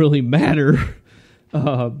doesn't really matter,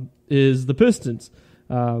 is the Pistons.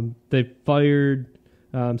 They fired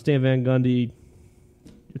Stan Van Gundy.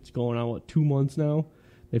 It's going on, 2 months now?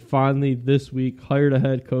 They finally, this week, hired a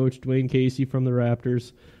head coach, Dwayne Casey from the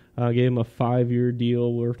Raptors. Gave him a 5-year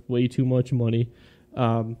deal worth way too much money.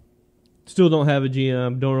 Still don't have a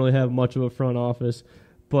GM, don't really have much of a front office.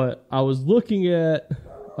 But I was looking at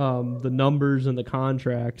the numbers and the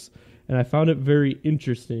contracts, and I found it very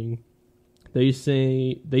interesting. They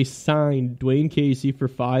say they signed Dwayne Casey for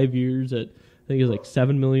 5 years at, I think it's like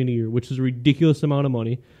 $7 million a year, which is a ridiculous amount of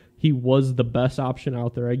money. He was the best option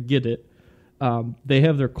out there. I get it. They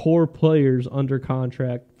have their core players under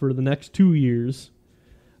contract for the next 2 years,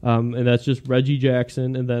 and that's just Reggie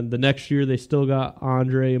Jackson. And then the next year they still got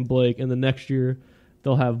Andre and Blake, and the next year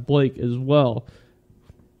they'll have Blake as well.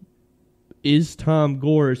 Is Tom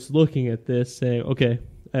Gores looking at this saying, okay,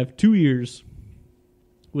 I have 2 years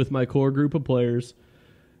with my core group of players.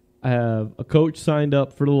 I have a coach signed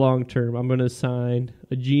up for the long term. I'm going to sign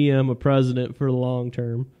a GM, a president for the long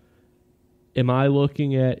term. Am I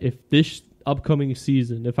looking at, if this upcoming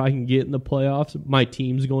season, if I can get in the playoffs, my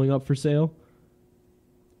team's going up for sale?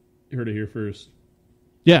 You heard it here first.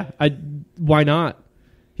 Yeah, why not?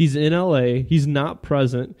 He's in LA. He's not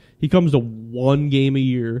present. He comes to 1 game a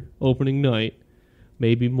year, opening night.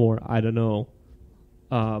 Maybe more. I don't know.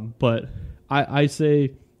 But I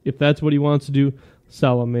say if that's what he wants to do,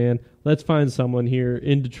 sell him, man. Let's find someone here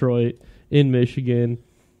in Detroit, in Michigan.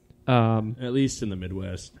 At least in the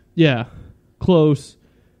Midwest. Yeah, close.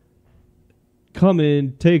 Come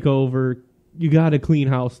in, take over. You got a clean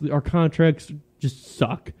house. Our contracts just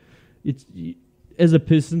suck. It's as a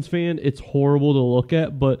Pistons fan, it's horrible to look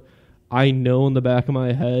at, but I know in the back of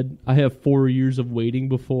my head, I have 4 years of waiting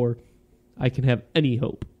before I can have any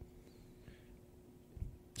hope.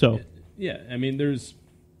 So, yeah, I mean, there's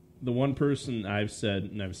the one person I've said,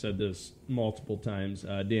 and I've said this multiple times,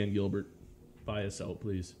 Dan Gilbert, buy us out,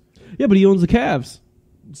 please. yeah, but he owns the Cavs.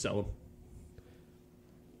 Sell him.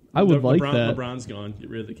 I would like LeBron, that. LeBron's gone. Get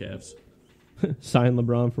rid of the Cavs. Sign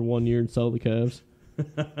LeBron for 1 year and sell the Cavs.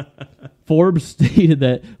 Forbes stated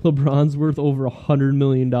that LeBron's worth over $100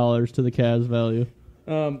 million to the Cavs value.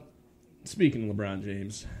 Speaking of LeBron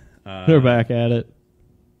James, They're back at it.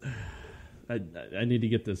 I need to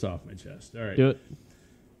get this off my chest. All right. Do it.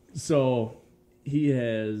 So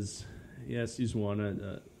he's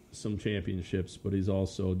won some championships, but he's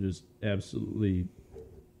also just absolutely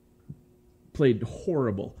played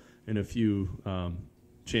horrible in a few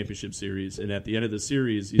championship series. And at the end of the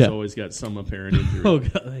series, he's always got some apparent injury. Oh,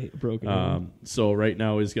 God. Broken hand. So right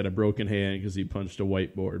now he's got a broken hand because he punched a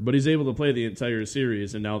whiteboard. But he's able to play the entire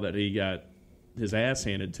series, and now that he got his ass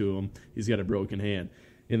handed to him, he's got a broken hand.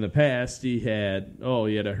 In the past, he had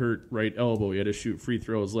a hurt right elbow. He had to shoot free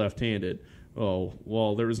throws left-handed. Oh,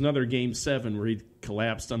 well, there was another Game 7 where he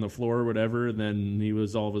collapsed on the floor or whatever, and then he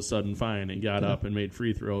was all of a sudden fine and got up and made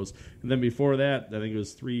free throws. And then before that, I think it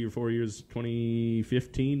was 3 or 4 years,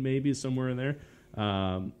 2015 maybe, somewhere in there,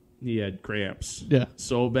 he had cramps. Yeah.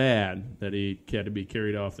 So bad that he had to be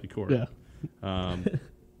carried off the court. Yeah.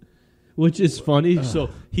 Which is funny. So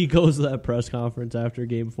he goes to that press conference after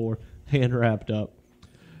Game 4, hand wrapped up.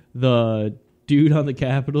 The dude on the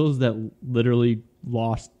Capitals that literally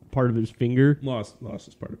lost part of his finger. Lost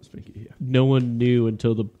his part of his finger, yeah. No one knew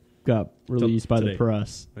until the got released by today. the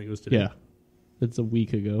press. I think it was today. Yeah. It's a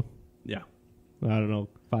week ago. Yeah. I don't know,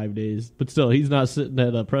 5 days. But still, he's not sitting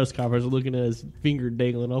at a press conference looking at his finger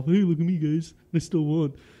dangling off. Hey, look at me, guys. I still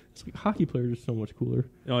won. It's like, hockey players are so much cooler.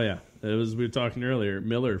 Oh, yeah. We were talking earlier.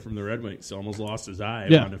 Miller from the Red Wings almost lost his eye.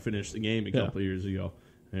 Yeah. Wanted to finish the game a couple of years ago.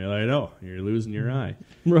 And you're like, I know. You're losing your eye.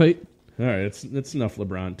 Right. All right. That's enough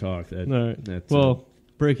LeBron talk. All right. Well,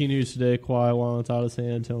 breaking news today, Kawhi wants out of San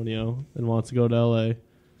Antonio and wants to go to L.A.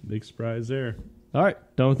 Big surprise there. All right.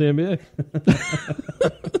 Done with the NBA.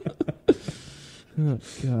 Oh,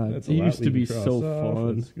 God. That's it used to be so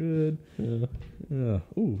fun. That's good. Yeah.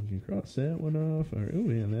 Ooh, you crossed that one off. All right. Ooh,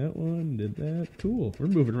 and that one. Did that. Cool. We're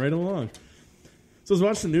moving right along. So I was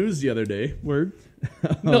watching the news the other day. Word?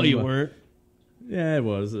 No, you weren't. Yeah, it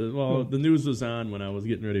was. Well, the news was on when I was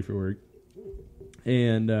getting ready for work.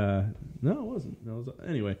 And, no, it wasn't.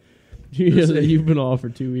 Anyway. You've been off for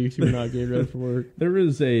 2 weeks. You're not getting ready for work. There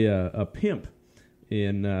is a pimp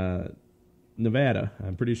in Nevada.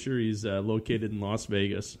 I'm pretty sure he's located in Las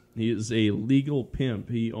Vegas. He is a legal pimp.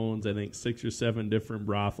 He owns, I think, 6 or 7 different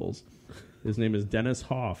brothels. His name is Dennis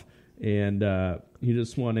Hoff. And he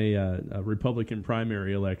just won a Republican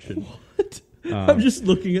primary election. What? I'm just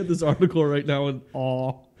looking at this article right now in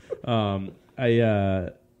awe.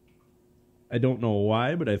 I don't know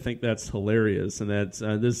why, but I think that's hilarious. And that's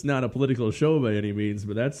this is not a political show by any means,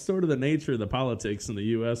 but that's sort of the nature of the politics in the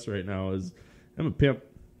U.S. right now. Is I'm a pimp.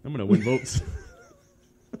 I'm going to win votes.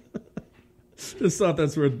 Just thought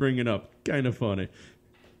that's worth bringing up. Kind of funny.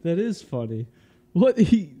 That is funny. What?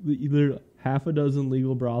 There are half a dozen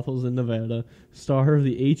legal brothels in Nevada. Star of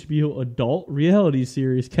the HBO adult reality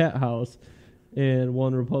series Cat House. And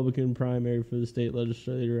won Republican primary for the state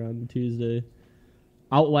legislature on Tuesday,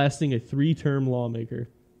 outlasting a 3-term lawmaker.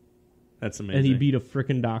 That's amazing. And he beat a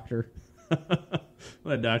frickin' doctor. Well,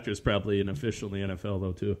 that doctor's probably an official in the NFL,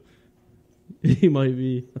 though, too. He might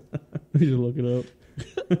be. We should look it up.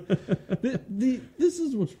 This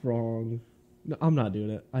is what's wrong. No, I'm not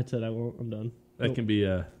doing it. I said I won't. I'm done. That can be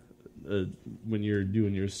when you're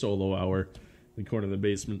doing your solo hour. In the corner of the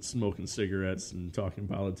basement, smoking cigarettes and talking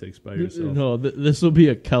politics by yourself. No, this will be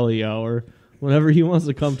a Kelly hour. Whenever he wants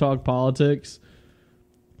to come talk politics,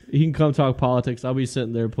 he can come talk politics. I'll be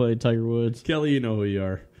sitting there playing Tiger Woods. Kelly, you know who you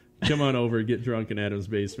are. Come on over, get drunk in Adam's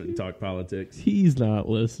basement, and talk politics. He's not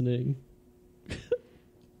listening.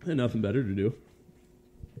 And nothing better to do.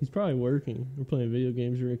 He's probably working. We're playing video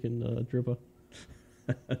games, drinking Drippa.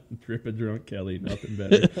 Drippa drunk Kelly, nothing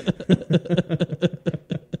better.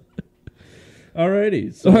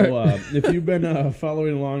 Alrighty, so if you've been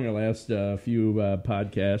following along our last few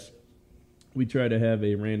podcasts, we try to have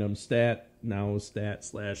a random stat /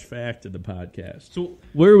 fact of the podcast. So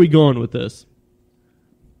where are we going with this?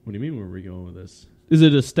 What do you mean where are we going with this? Is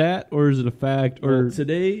it a stat or is it a fact? Or Well,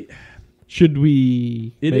 today, should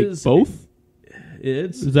we it make is both?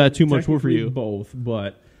 It's Is that too much work for technically you? Both,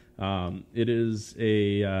 but it is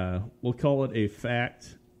we'll call it a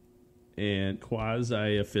fact and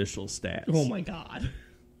quasi-official stats. Oh my God!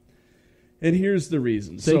 And here's the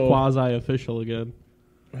reason. Say quasi-official again.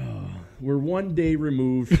 We're 1 day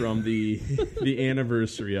removed from the the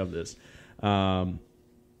anniversary of this. June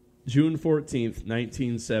 14th,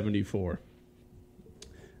 1974.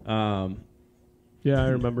 Yeah, I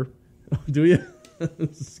remember. Do you?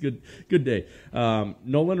 This is good day.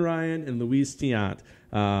 Nolan Ryan and Luis Tiant.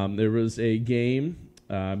 There was a game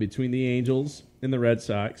between the Angels and the Red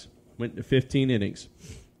Sox. Went to 15 innings.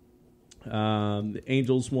 The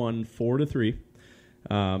Angels won 4-3,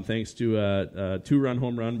 thanks to a 2-run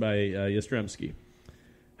home run by Yastrzemski.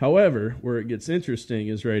 However, where it gets interesting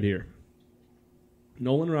is right here.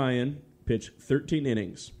 Nolan Ryan pitched 13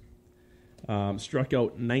 innings, struck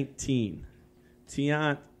out 19.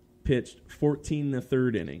 Tiant pitched 14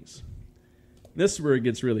 1/3 innings. This is where it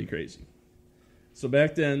gets really crazy. So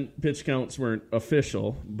back then, pitch counts weren't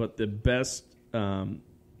official, but the best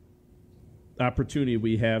opportunity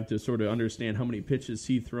we have to sort of understand how many pitches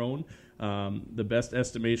he thrown, the best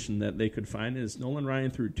estimation that they could find is Nolan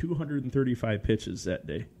Ryan threw 235 pitches that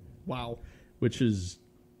day. Wow. Which is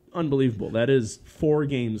unbelievable. That is 4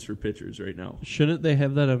 games for pitchers right now. Shouldn't they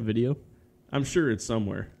have that on video? I'm sure it's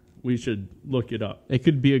somewhere. We should look it up. It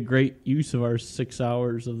could be a great use of our 6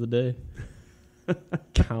 hours of the day.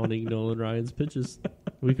 Counting Nolan Ryan's pitches.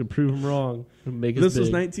 We could prove him wrong and make us This big.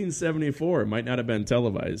 was 1974. It might not have been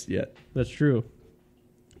televised yet. That's true.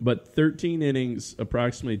 But 13 innings,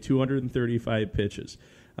 approximately 235 pitches.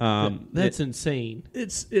 That's insane.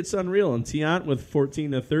 It's unreal. And Tiant with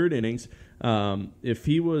 14 1/3 innings, if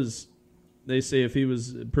he was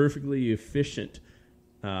perfectly efficient,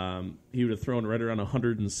 he would have thrown right around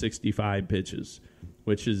 165 pitches,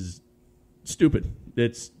 which is stupid.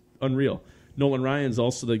 It's unreal. Nolan Ryan's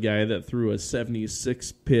also the guy that threw a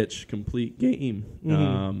 76-pitch complete game.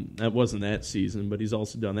 Mm-hmm. That wasn't that season, but he's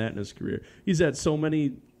also done that in his career. He's had so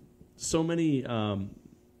many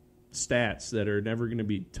stats that are never going to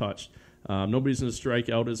be touched. Nobody's going to strike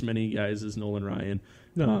out as many guys as Nolan Ryan.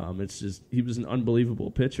 No. It's just he was an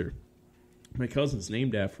unbelievable pitcher. My cousin's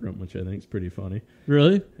named after him, which I think is pretty funny.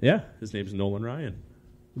 Really? Yeah, his name's Nolan Ryan.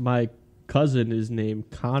 My cousin is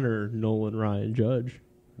named Connor Nolan Ryan Judge.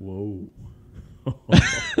 Whoa.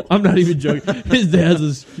 I'm not even joking. His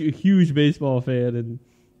dad's a huge baseball fan, and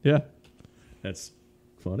yeah. That's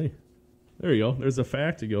funny. There you go. There's a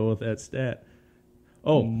fact to go with that stat.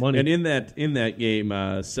 Oh, money. And in that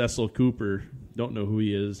game, Cecil Cooper, don't know who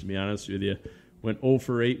he is, to be honest with you, went 0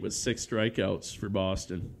 for 8 with 6 strikeouts for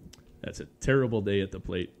Boston. That's a terrible day at the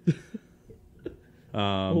plate.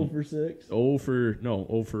 0 for 6? 0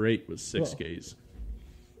 for 8 with 6 Ks.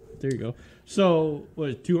 There you go. So,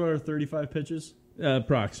 what, 235 pitches?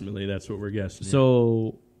 Approximately, that's what we're guessing.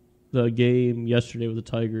 So, the game yesterday with the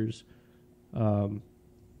Tigers, again,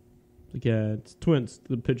 it's Twins.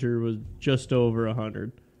 The pitcher was just over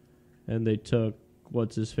 100, and they took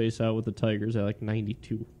what's-his-face out with the Tigers at like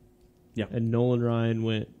 92. Yeah. And Nolan Ryan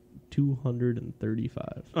went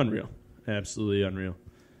 235. Unreal. Absolutely unreal.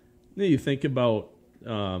 Then you think about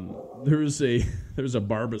there was a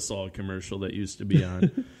Barbasol commercial that used to be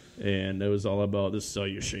on, and it was all about this is how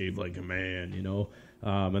you shave like a man, you know.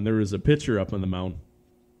 And there was a pitcher up on the mound,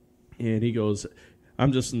 and he goes,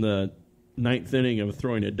 "I'm just in the 9th inning of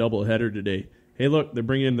throwing a doubleheader today. Hey, look, they're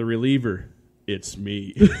bringing in the reliever. It's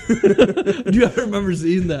me." Do I remember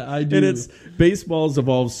seeing that? I do. And baseball's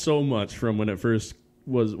evolved so much from when it first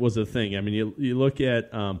was a thing. I mean, you look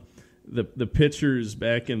at the pitchers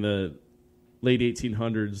back in the late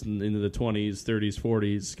 1800s and into the 20s, 30s,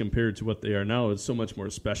 40s compared to what they are now. It's so much more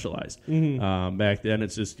specialized. Mm-hmm. Back then,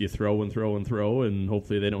 it's just you throw and throw and throw, and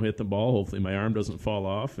hopefully they don't hit the ball. Hopefully my arm doesn't fall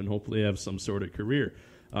off, and hopefully I have some sort of career.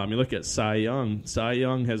 You look at Cy Young. Cy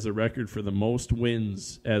Young has the record for the most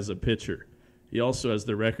wins as a pitcher. He also has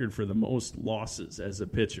the record for the most losses as a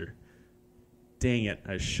pitcher. Dang it,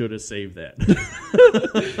 I should have saved that.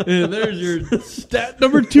 And there's your stat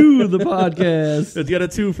number 2 of the podcast. It's got a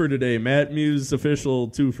 2 for today. Matt Muse official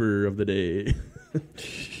 2-fer of the day.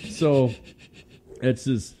 So that's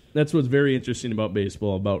what's very interesting about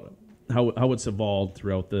baseball, about how it's evolved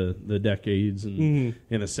throughout the decades and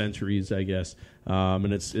the centuries, I guess.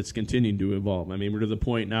 And it's continuing to evolve. I mean, we're to the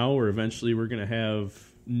point now where eventually we're going to have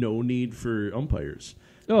no need for umpires.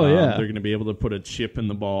 Oh, yeah. They're going to be able to put a chip in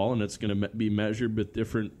the ball, and it's going to be measured with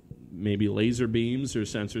different maybe laser beams or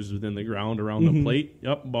sensors within the ground around the plate.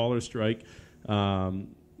 Yep, ball or strike.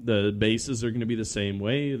 The bases are going to be the same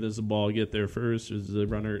way. Does the ball get there first? Does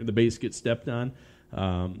the base get stepped on?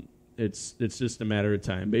 It's just a matter of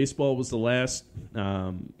time. Baseball was the last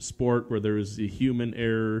sport where there was the human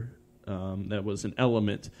error that was an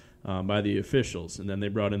element by the officials, and then they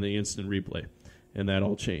brought in the instant replay, and that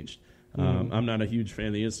all changed. I'm not a huge fan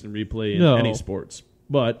of the instant replay in any sports,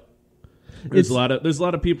 but there's a lot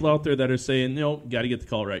of people out there that are saying, got to get the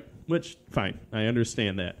call right, which fine, I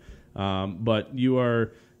understand that. But you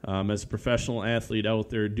are, as a professional athlete out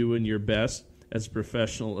there, doing your best. As a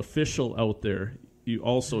professional official out there, you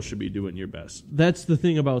also should be doing your best. That's the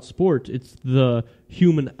thing about sport. It's the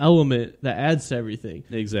human element that adds to everything.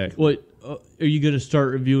 Exactly. What are you going to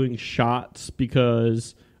start reviewing shots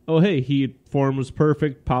because, form was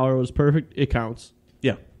perfect, power was perfect, it counts.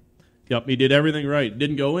 Yeah. Yep, he did everything right.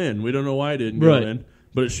 Didn't go in. We don't know why it didn't go in,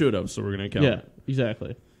 but it should have, so we're going to count it. Yeah,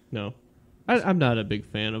 exactly. No. I'm not a big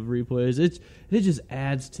fan of replays. It just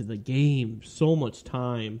adds to the game so much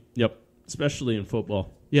time. Yep, especially in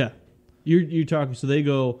football. Yeah. You're talking, so they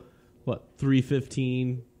go,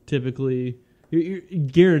 3:15 typically. You're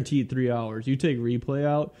guaranteed 3 hours. You take replay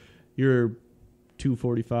out, you're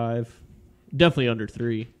 2:45, definitely under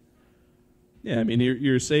 3. Yeah, I mean,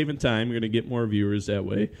 you're saving time. You're going to get more viewers that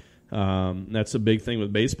way. That's a big thing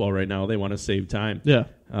with baseball right now. They want to save time. Yeah.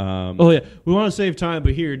 We want to save time,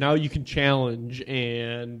 but here, now you can challenge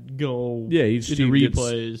and go each into team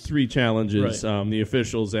replays. Gets 3 challenges. Right. The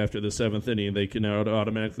officials, after the 7th inning, they can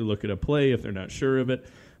automatically look at a play if they're not sure of it.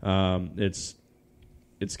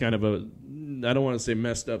 It's kind of a, I don't want to say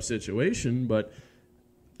messed up situation, but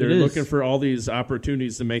they're looking for all these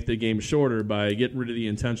opportunities to make the game shorter by getting rid of the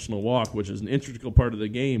intentional walk, which is an integral part of the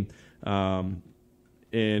game.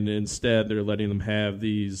 And instead, they're letting them have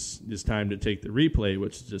this time to take the replay,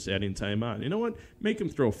 which is just adding time on. You know what? Make them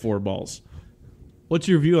throw 4 balls. What's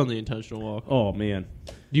your view on the intentional walk? Oh, man.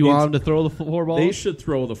 Do you want them to throw the 4 balls? They should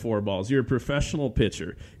throw the 4 balls. You're a professional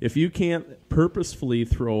pitcher. If you can't purposefully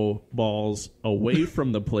throw balls away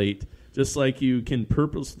from the plate, just like you can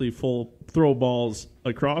purposely throw balls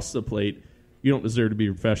across the plate, you don't deserve to be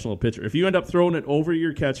a professional pitcher. If you end up throwing it over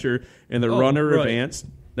your catcher and the runner advanced,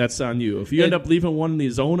 that's on you. If you end up leaving one in the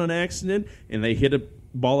zone on accident and they hit a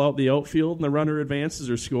ball out the outfield and the runner advances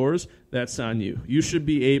or scores, that's on you. You should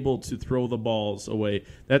be able to throw the balls away.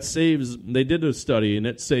 That saves, they did a study, and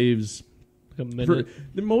it saves, a minute.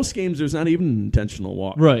 In most games, there's not even an intentional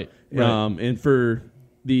walk. Right. And for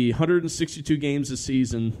the 162 games this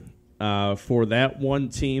season, for that one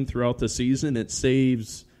team throughout the season, it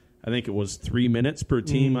saves, I think it was 3 minutes per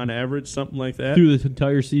team on average, something like that. Through the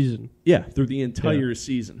entire season. Yeah, through the entire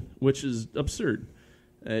season, which is absurd.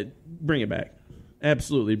 Bring it back.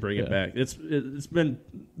 Absolutely bring it back. It's been,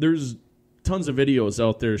 there's tons of videos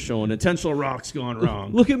out there showing intentional rocks gone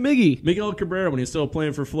wrong. Look at Miggy. Miguel Cabrera, when he's still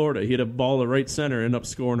playing for Florida, he hit a ball to right center, ended up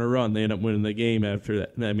scoring a run. They ended up winning the game after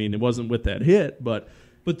that. I mean, it wasn't with that hit, but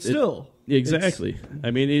still. Exactly.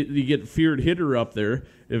 I mean, you get feared hitter up there.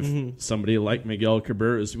 If somebody like Miguel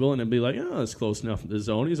Cabrera is willing to be like, it's close enough in the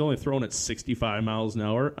zone. He's only throwing at 65 miles an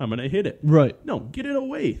hour. I'm going to hit it. Right. No, get it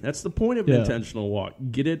away. That's the point of an intentional walk.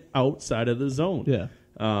 Get it outside of the zone. Yeah.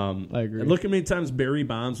 I agree. And look how many times Barry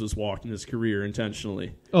Bonds was walked in his career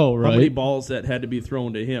intentionally. Oh, right. How many balls that had to be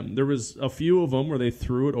thrown to him. There was a few of them where they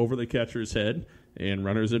threw it over the catcher's head and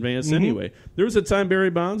runners advanced anyway. There was a time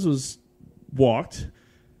Barry Bonds was walked.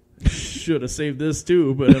 Should have saved this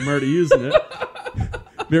too, but I'm already using it.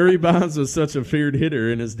 Barry Bonds was such a feared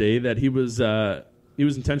hitter in his day that he was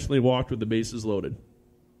intentionally walked with the bases loaded.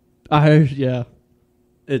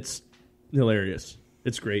 It's hilarious.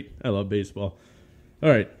 It's great. I love baseball. All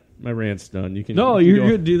right, my rant's done. You can. No, you're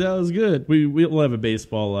good, dude. That was good. We'll have a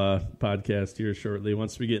baseball podcast here shortly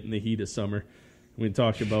once we get in the heat of summer. We can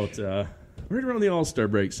talk about right around the All-Star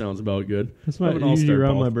break. Sounds about good. That's usually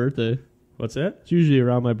around my birthday. What's that? It's usually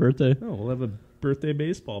around my birthday. Oh, we'll have a birthday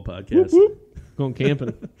baseball podcast. Whoop, whoop. Going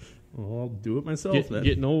camping. Well, I'll do it myself then.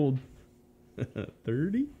 Getting old.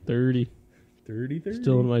 30? 30. 30?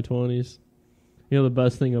 Still in my 20s. You know, the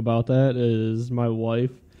best thing about that is my wife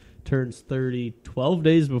turns 30 12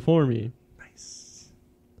 days before me. Nice.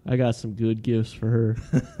 I got some good gifts for her.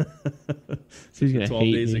 She's going to hate 12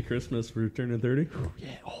 days me. of Christmas for turning 30? Yeah.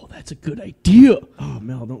 Oh, that's a good idea. Oh,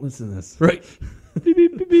 Mel, don't listen to this. Right. Beep,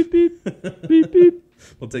 beep, beep, beep, beep. Beep, beep.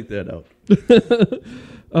 We'll take that out.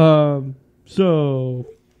 So,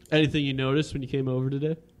 anything you noticed when you came over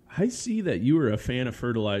today? I see that you are a fan of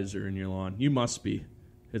fertilizer in your lawn. You must be.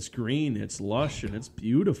 It's green, it's lush, and it's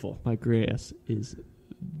beautiful. My grass is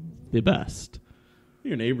the best.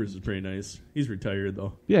 Your neighbor's is pretty nice. He's retired,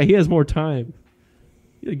 though. Yeah, he has more time.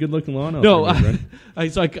 You had a good-looking lawn out No, there, I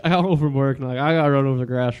got home from work and I got to run over the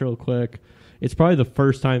grass real quick. It's probably the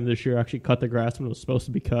first time this year I actually cut the grass when it was supposed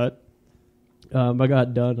to be cut. I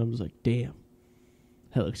got done. I was like, damn,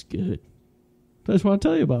 that looks good. I just want to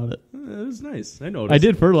tell you about it. It was nice. I noticed. I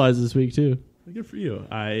did fertilize this week too. Good for you.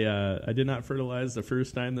 I did not fertilize the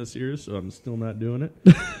first time this year, so I'm still not doing it.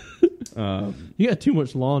 You got too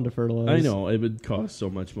much lawn to fertilize. I know. It would cost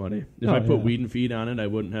so much money. If I put weed and feed on it, I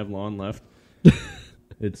wouldn't have lawn left.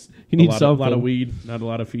 It's you need a lot of weed, not a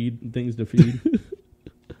lot of feed and things to feed.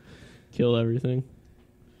 Kill everything.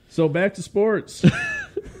 So back to sports.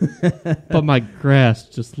 But my grass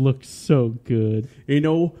just looks so good. You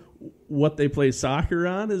know what they play soccer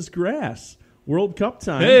on is grass. World Cup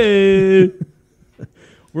time. Hey!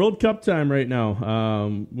 World Cup time right now.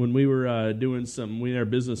 When we were we had our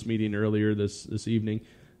business meeting earlier this evening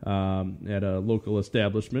at a local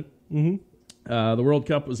establishment. Mm-hmm. The World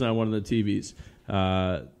Cup was on one of the TVs.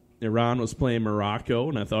 Iran was playing Morocco,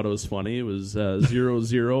 and I thought it was funny. It was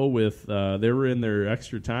 0-0 with they were in their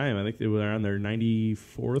extra time. I think they were on their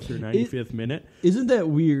 94th or 95th minute. Isn't that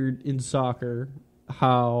weird in soccer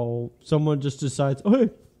how someone just decides, oh, hey,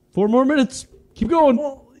 4 more minutes. Keep going.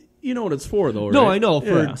 Well, you know what it's for, though, right? No, I know,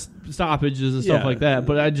 for stoppages and stuff Yeah. like that.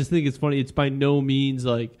 But I just think it's funny. It's by no means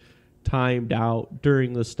like timed out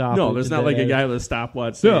during the stoppage. No, there's not like a guy with a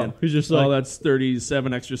stopwatch No, saying, he's just like, that's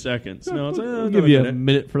 37 extra seconds. No, it's I'll give you a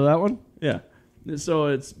minute for that one. Yeah.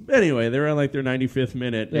 So anyway, they're on like their 95th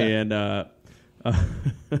minute, Yeah.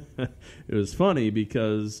 and it was funny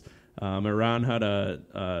because Iran had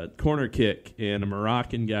a corner kick, and a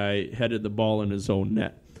Moroccan guy headed the ball in his own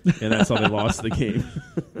net, and that's how they lost the game,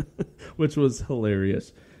 which was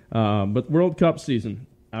hilarious. But World Cup season,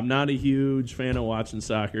 I'm not a huge fan of watching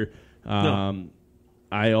soccer. No.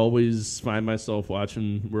 I always find myself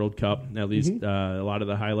watching World Cup, at least a lot of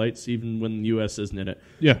the highlights, even when the U.S. isn't in it.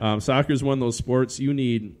 Yeah. Soccer is one of those sports you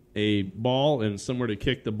need a ball and somewhere to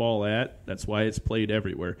kick the ball at. That's why it's played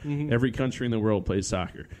everywhere. Mm-hmm. Every country in the world plays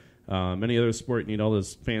soccer. Any other sport, you need all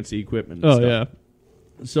this fancy equipment and stuff.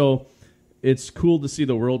 Yeah. So it's cool to see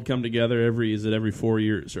the world come together every 4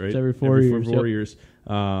 years, right? It's every 4 years. Four years.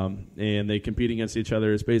 And they compete against each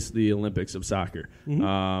other. It's basically the Olympics of soccer.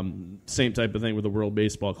 Mm-hmm. Same type of thing with the World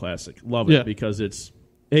Baseball Classic. Love it Yeah. because it's,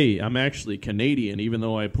 hey, I'm actually Canadian. Even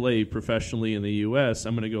though I play professionally in the U.S.,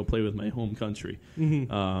 I'm going to go play with my home country.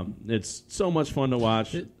 Mm-hmm. It's so much fun to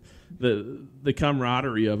watch. The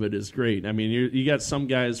camaraderie of it is great. I mean, you got some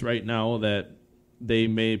guys right now that they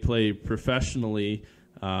may play professionally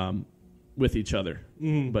with each other,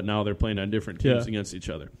 but now they're playing on different teams against each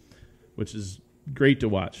other, which is great to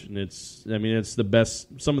watch. And it's the best,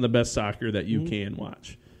 some of the best soccer that you can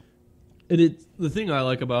watch. And the thing I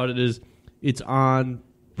like about it is it's on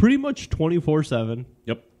pretty much 24/7.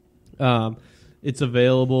 Yep. It's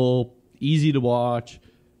available, easy to watch,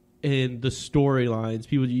 and the storylines,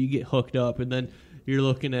 people, you get hooked up, and then you're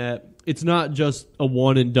looking at, it's not just a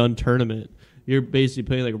one and done tournament. You're basically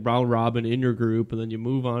playing like a round robin in your group, and then you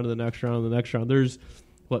move on to the next round and the next round. There's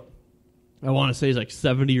what I want to say is like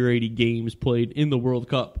 70 or 80 games played in the World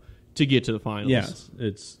Cup to get to the finals. Yes,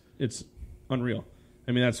 it's unreal.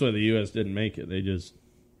 I mean, that's why the U.S. didn't make it. They just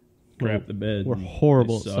crapped the bed. We're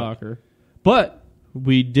horrible at soccer. But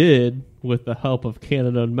we did, with the help of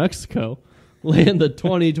Canada and Mexico, land the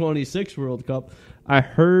 2026 World Cup. I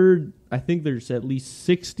think there's at least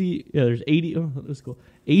 60, there's 80, that's cool.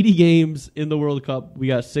 80 games in the World Cup. We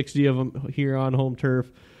got 60 of them here on home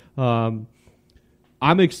turf. I'm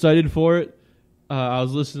excited for it. I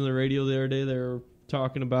was listening to the radio the other day. They were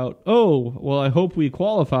talking about, I hope we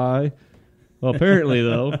qualify. Well, apparently,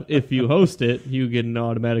 though, if you host it, you get an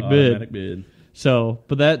automatic bid. So,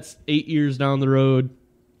 but that's 8 years down the road.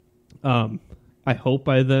 I hope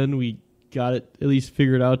by then we got it at least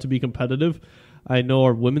figured out to be competitive. I know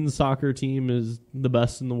our women's soccer team is the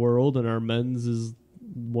best in the world, and our men's is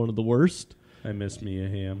one of the worst. I miss Mia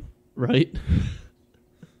Hamm. Right?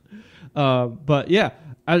 But yeah,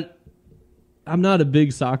 I'm not a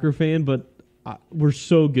big soccer fan, but we're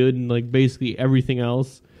so good in like basically everything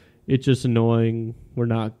else. It's just annoying we're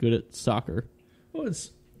not good at soccer. Well,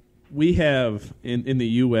 we have in the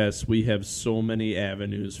U.S. we have so many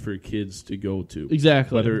avenues for kids to go to.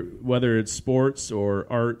 Exactly. Whether it's sports or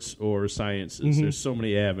arts or sciences, there's so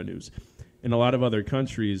many avenues. In a lot of other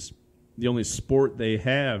countries, the only sport they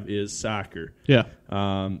have is soccer. Yeah.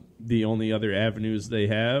 The only other avenues they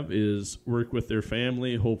have is work with their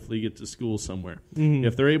family, hopefully get to school somewhere.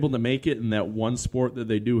 If they're able to make it in that one sport that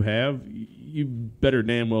they do have, you better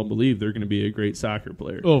damn well believe they're going to be a great soccer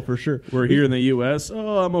player. Oh, for sure. We're here in the U.S.,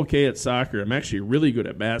 I'm okay at soccer. I'm actually really good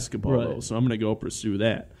at basketball, though, so I'm going to go pursue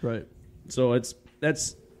that. Right. So it's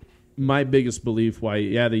that's my biggest belief why,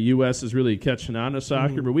 the U.S. is really catching on to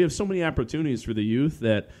soccer, but we have so many opportunities for the youth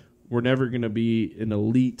that we're never going to be an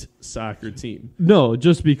elite soccer team. No,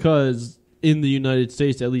 just because in the United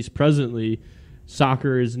States, at least presently,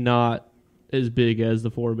 soccer is not as big as the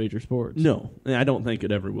 4 major sports. No, and I don't think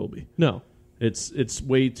it ever will be. No. It's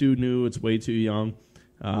way too new. It's way too young.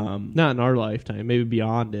 Not in our lifetime, maybe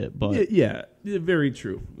beyond it, but yeah, very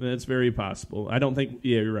true. That's very possible. I don't think.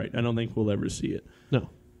 Yeah, you're right. I don't think we'll ever see it. no.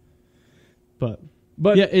 But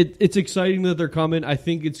yeah, it's exciting that they're coming. I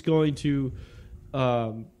think it's going to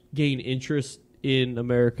gain interest in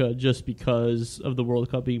America just because of the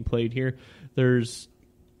World Cup being played here. There's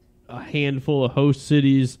a handful of host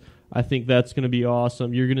cities. I think that's going to be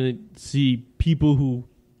awesome. You're going to see people who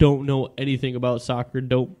don't know anything about soccer,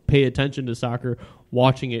 don't pay attention to soccer,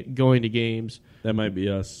 watching it, going to games. That might be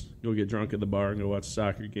us. Go get drunk at the bar and go watch a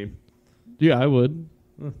soccer game. Yeah, I would.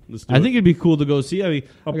 Let's do I it. think it'd be cool to go see. I mean,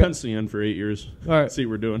 I'll pencil you in for 8 years. All right. See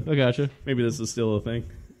what we're doing. I gotcha. Maybe this is still a thing.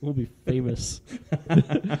 We'll be famous.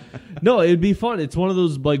 No, it'd be fun. It's one of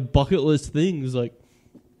those like bucket list things. Like,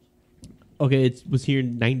 okay, it was here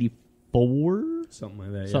in '94, Something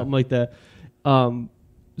like that. something like that.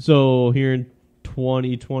 So here in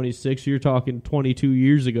 2026, you're talking 22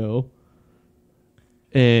 years ago,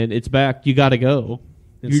 and it's back. You got to go.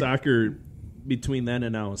 And soccer, between then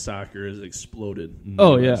and now, soccer has exploded.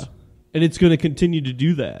 Oh yeah, and it's going to continue to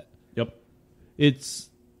do that. Yep.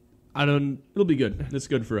 It'll be good. It's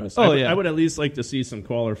good for us. Oh, I would at least like to see some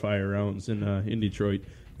qualifier rounds in Detroit.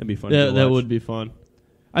 That'd be fun. Yeah, that would be fun.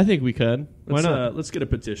 I think we could. Why Let's, not? Let's get a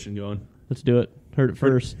petition going. Let's do it. Heard it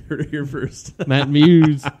first. Heard it here first. Matt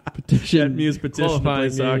Muse petition. Matt Muse petition to play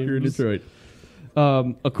qualifying soccer in games. Detroit.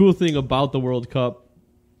 A cool thing about the World Cup,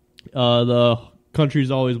 the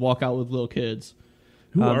countries always walk out with little kids.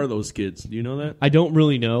 Who are those kids? Do you know that? I don't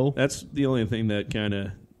really know. That's the only thing that kind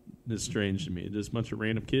of is strange to me. There's a bunch of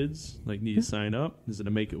random kids need to sign up. Is it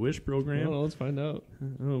a Make-A-Wish program? Well, let's find out.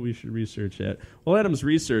 Oh, we should research that. Well, Adam's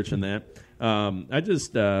researching that. I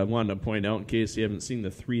just wanted to point out, in case you haven't seen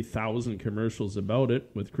the 3,000 commercials about it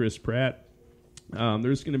with Chris Pratt,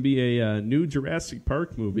 there's going to be a new Jurassic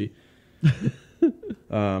Park movie.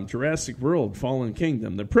 Jurassic World Fallen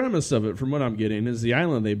Kingdom. The premise of it, from what I'm getting, is the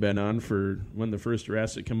island they've been on for when the first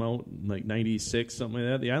Jurassic came out, like 96, something like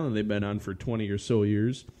that. The island they've been on for 20 or so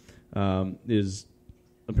years is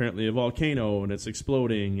apparently a volcano, and it's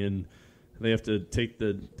exploding, and they have to take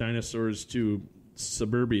the dinosaurs to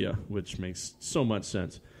suburbia, which makes so much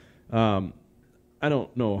sense. I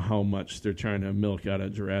don't know how much they're trying to milk out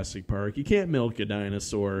of Jurassic Park. You can't milk a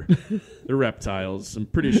dinosaur. They're reptiles. I'm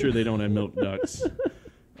pretty sure they don't have milk ducts.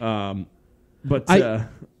 When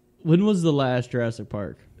was the last Jurassic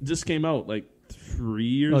Park? It just came out like 3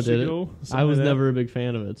 years ago. I was never a big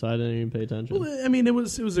fan of it, so I didn't even pay attention. Well, I mean, it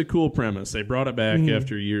was a cool premise. They brought it back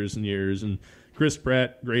after years and years, and Chris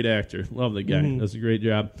Pratt, great actor, love the guy, does a great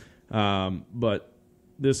job. But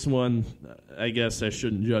this one, I guess I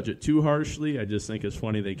shouldn't judge it too harshly. I just think it's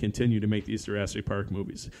funny they continue to make these Jurassic Park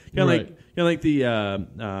movies. Kind of like the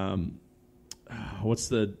what's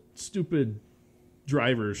the stupid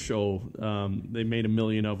driver's show? They made 1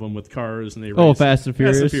 million of them with cars, and they raced. Fast and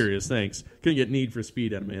Furious. Fast and Furious. Thanks. Couldn't get Need for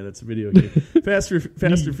Speed out of me. That's a video game. Fast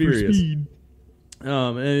and Furious.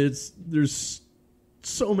 And there's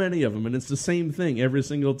so many of them, and it's the same thing every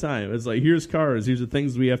single time. It's like, here's cars, here's the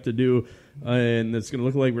things we have to do, and it's going to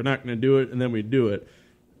look like we're not going to do it, and then we do it.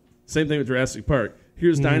 Same thing with Jurassic Park.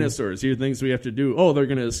 Here's dinosaurs. Here's things we have to do. Oh, they're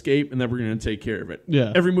going to escape, and then we're going to take care of it.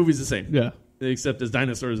 Yeah. Every movie's the same. Yeah. Except there's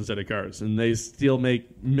dinosaurs instead of cars, and they still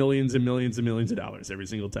make millions and millions and millions of dollars every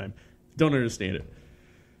single time. Don't understand it,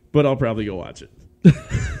 but I'll probably go watch it.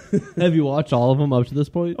 Have you watched all of them up to this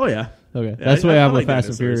point? Oh, yeah. Okay. That's the way I'm with Fast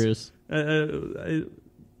and dinosaurs. Furious.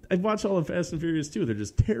 I've watched all of Fast and Furious too. They're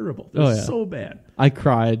just terrible. They're so bad. I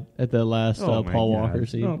cried at the last Oh, Paul my God. Walker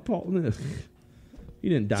scene. Oh, Paul. He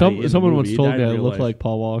didn't die. Someone once told me I look look like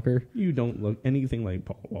Paul Walker. You don't look anything like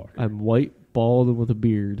Paul Walker. I'm white, bald, and with a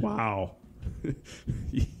beard. Wow.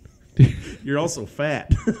 You're also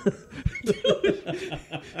fat.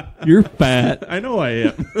 You're fat. I know I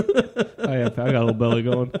am. I got a little belly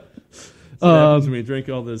going. What happens when we drink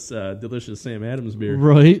all this delicious Sam Adams beer.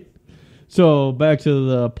 Right. So back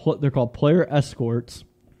to they're called player escorts.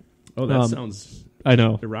 Oh, that sounds I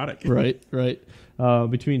know. erotic. Right.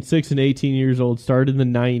 Between 6 and 18 years old, started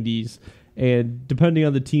in the 90s, and depending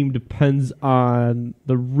on the team, depends on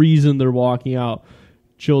the reason they're walking out.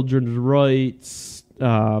 Children's rights,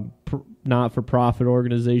 not-for-profit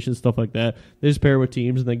organizations, stuff like that. They just pair with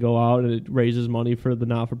teams, and they go out, and it raises money for the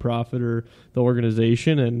not-for-profit or the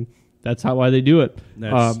organization, and that's why they do it.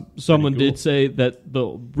 That's Someone pretty cool. did say that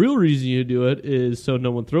the real reason you do it is so no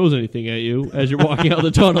one throws anything at you as you're walking out the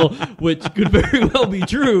tunnel, which could very well be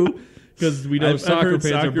true because we know I've soccer heard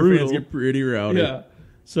fans are soccer brutal. fans get pretty rowdy. Yeah.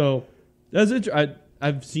 So that's it.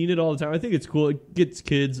 I've seen it all the time. I think it's cool. It gets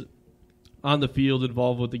kids on the field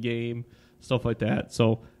involved with the game, stuff like that.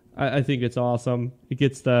 So I think it's awesome. It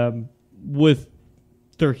gets them with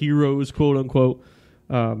their heroes, quote unquote.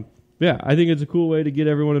 Yeah, I think it's a cool way to get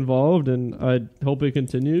everyone involved, and I hope it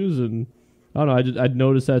continues. And I don't know. I'd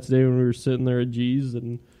noticed that today when we were sitting there at G's,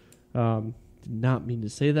 and did not mean to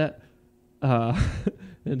say that,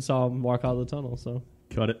 and saw him walk out of the tunnel. So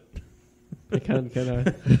Cut it. I kind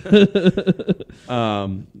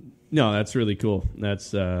of. No, that's really cool.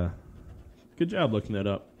 That's good job looking that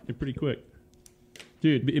up. You're pretty quick.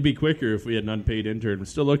 Dude, it'd be quicker if we had an unpaid intern. We're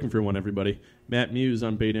still looking for one, everybody. Matt Muse,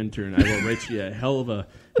 unpaid intern. I will write you a hell of a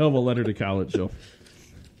letter to college, Joe.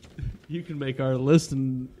 You can make our list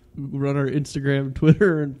and run our Instagram,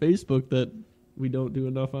 Twitter, and Facebook that we don't do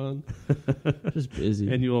enough on. Just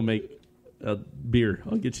busy. And you will make a beer.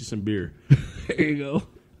 I'll get you some beer. There you go.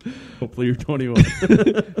 Hopefully you're 21.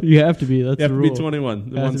 You have to be. That's You have the to rule. be 21.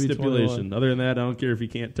 The Has one to be stipulation. 21. Other than that, I don't care if you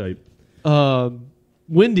can't type.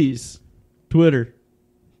 Wendy's Twitter.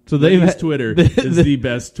 So they've Wendy's had- Twitter they- is the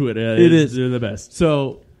best Twitter. It is. They're the best.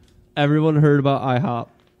 So everyone heard about IHOP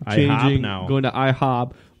changing, now. going to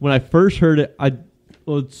IHOP. When I first heard it,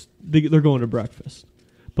 they're going to breakfast,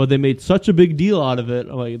 but they made such a big deal out of it.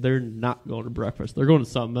 I'm like, they're not going to breakfast. They're going to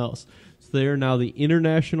something else. So they are now the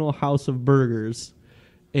International House of Burgers,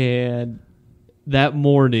 and that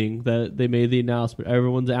morning that they made the announcement,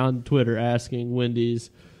 everyone's on Twitter asking Wendy's,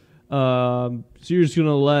 so you're just going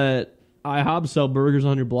to let IHOP sell burgers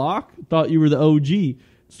on your block? Thought you were the OG.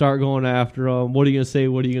 Start going after them. What are you going to say?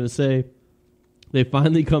 What are you going to say? They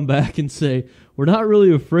finally come back and say, we're not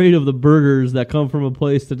really afraid of the burgers that come from a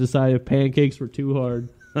place to decide if pancakes were too hard.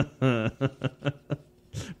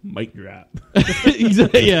 Mic drop.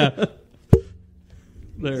 Exactly. Yeah.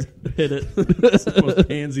 There. Hit it. That's the most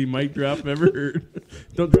pansy mic drop I've ever heard.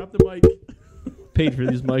 Don't drop the mic. Paid for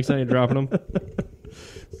these mics. I ain't dropping them.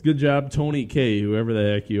 Good job, Tony K, whoever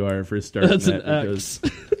the heck you are, for starting That's that. an X.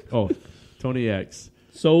 Oh, Tony X.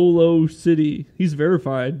 Solo City. He's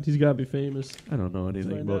verified. He's got to be famous. I don't know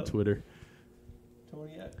anything Find about out. Twitter.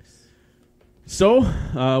 Tony X. So,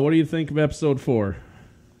 what do you think of episode 4?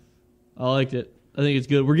 I liked it. I think it's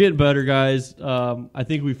good. We're getting better, guys. I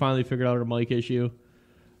think we finally figured out our mic issue.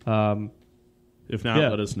 If not, Yeah.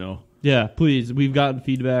 let us know. Yeah, please. We've gotten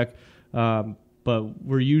feedback, but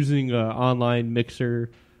we're using an online mixer.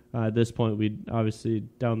 At this point, we obviously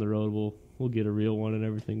down the road we'll get a real one and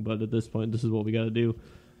everything. But at this point, this is what we got to do.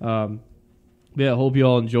 Yeah, hope you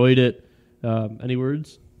all enjoyed it. Any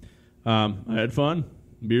words? I had fun.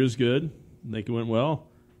 Beer's good. I think it went well.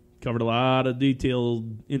 Covered a lot of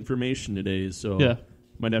detailed information today, so Yeah.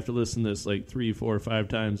 might have to listen to this like 3, 4, 5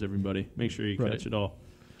 times, everybody. Make sure you Right. catch it all.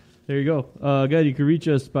 There you go. Again, you can reach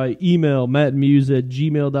us by email,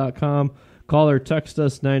 mattandmuse@gmail.com. Call or text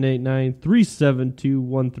us,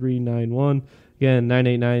 989-372-1391. Again,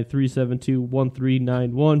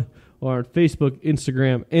 989-372-1391. Or on Facebook,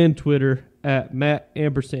 Instagram, and Twitter at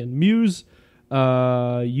Matt_Muse.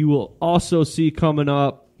 You will also see coming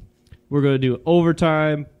up, we're going to do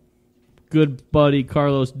overtime. Good buddy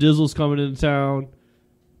Carlos Dizzle's coming into town.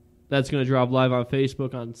 That's going to drop live on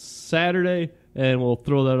Facebook on Saturday, and we'll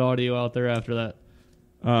throw that audio out there after that.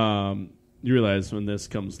 You realize when this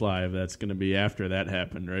comes live, that's going to be after that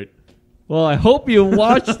happened, right? Well, I hope you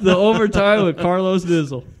watched the overtime with Carlos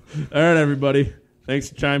Dizzle. All right, everybody. Thanks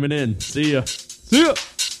for chiming in. See ya. See ya.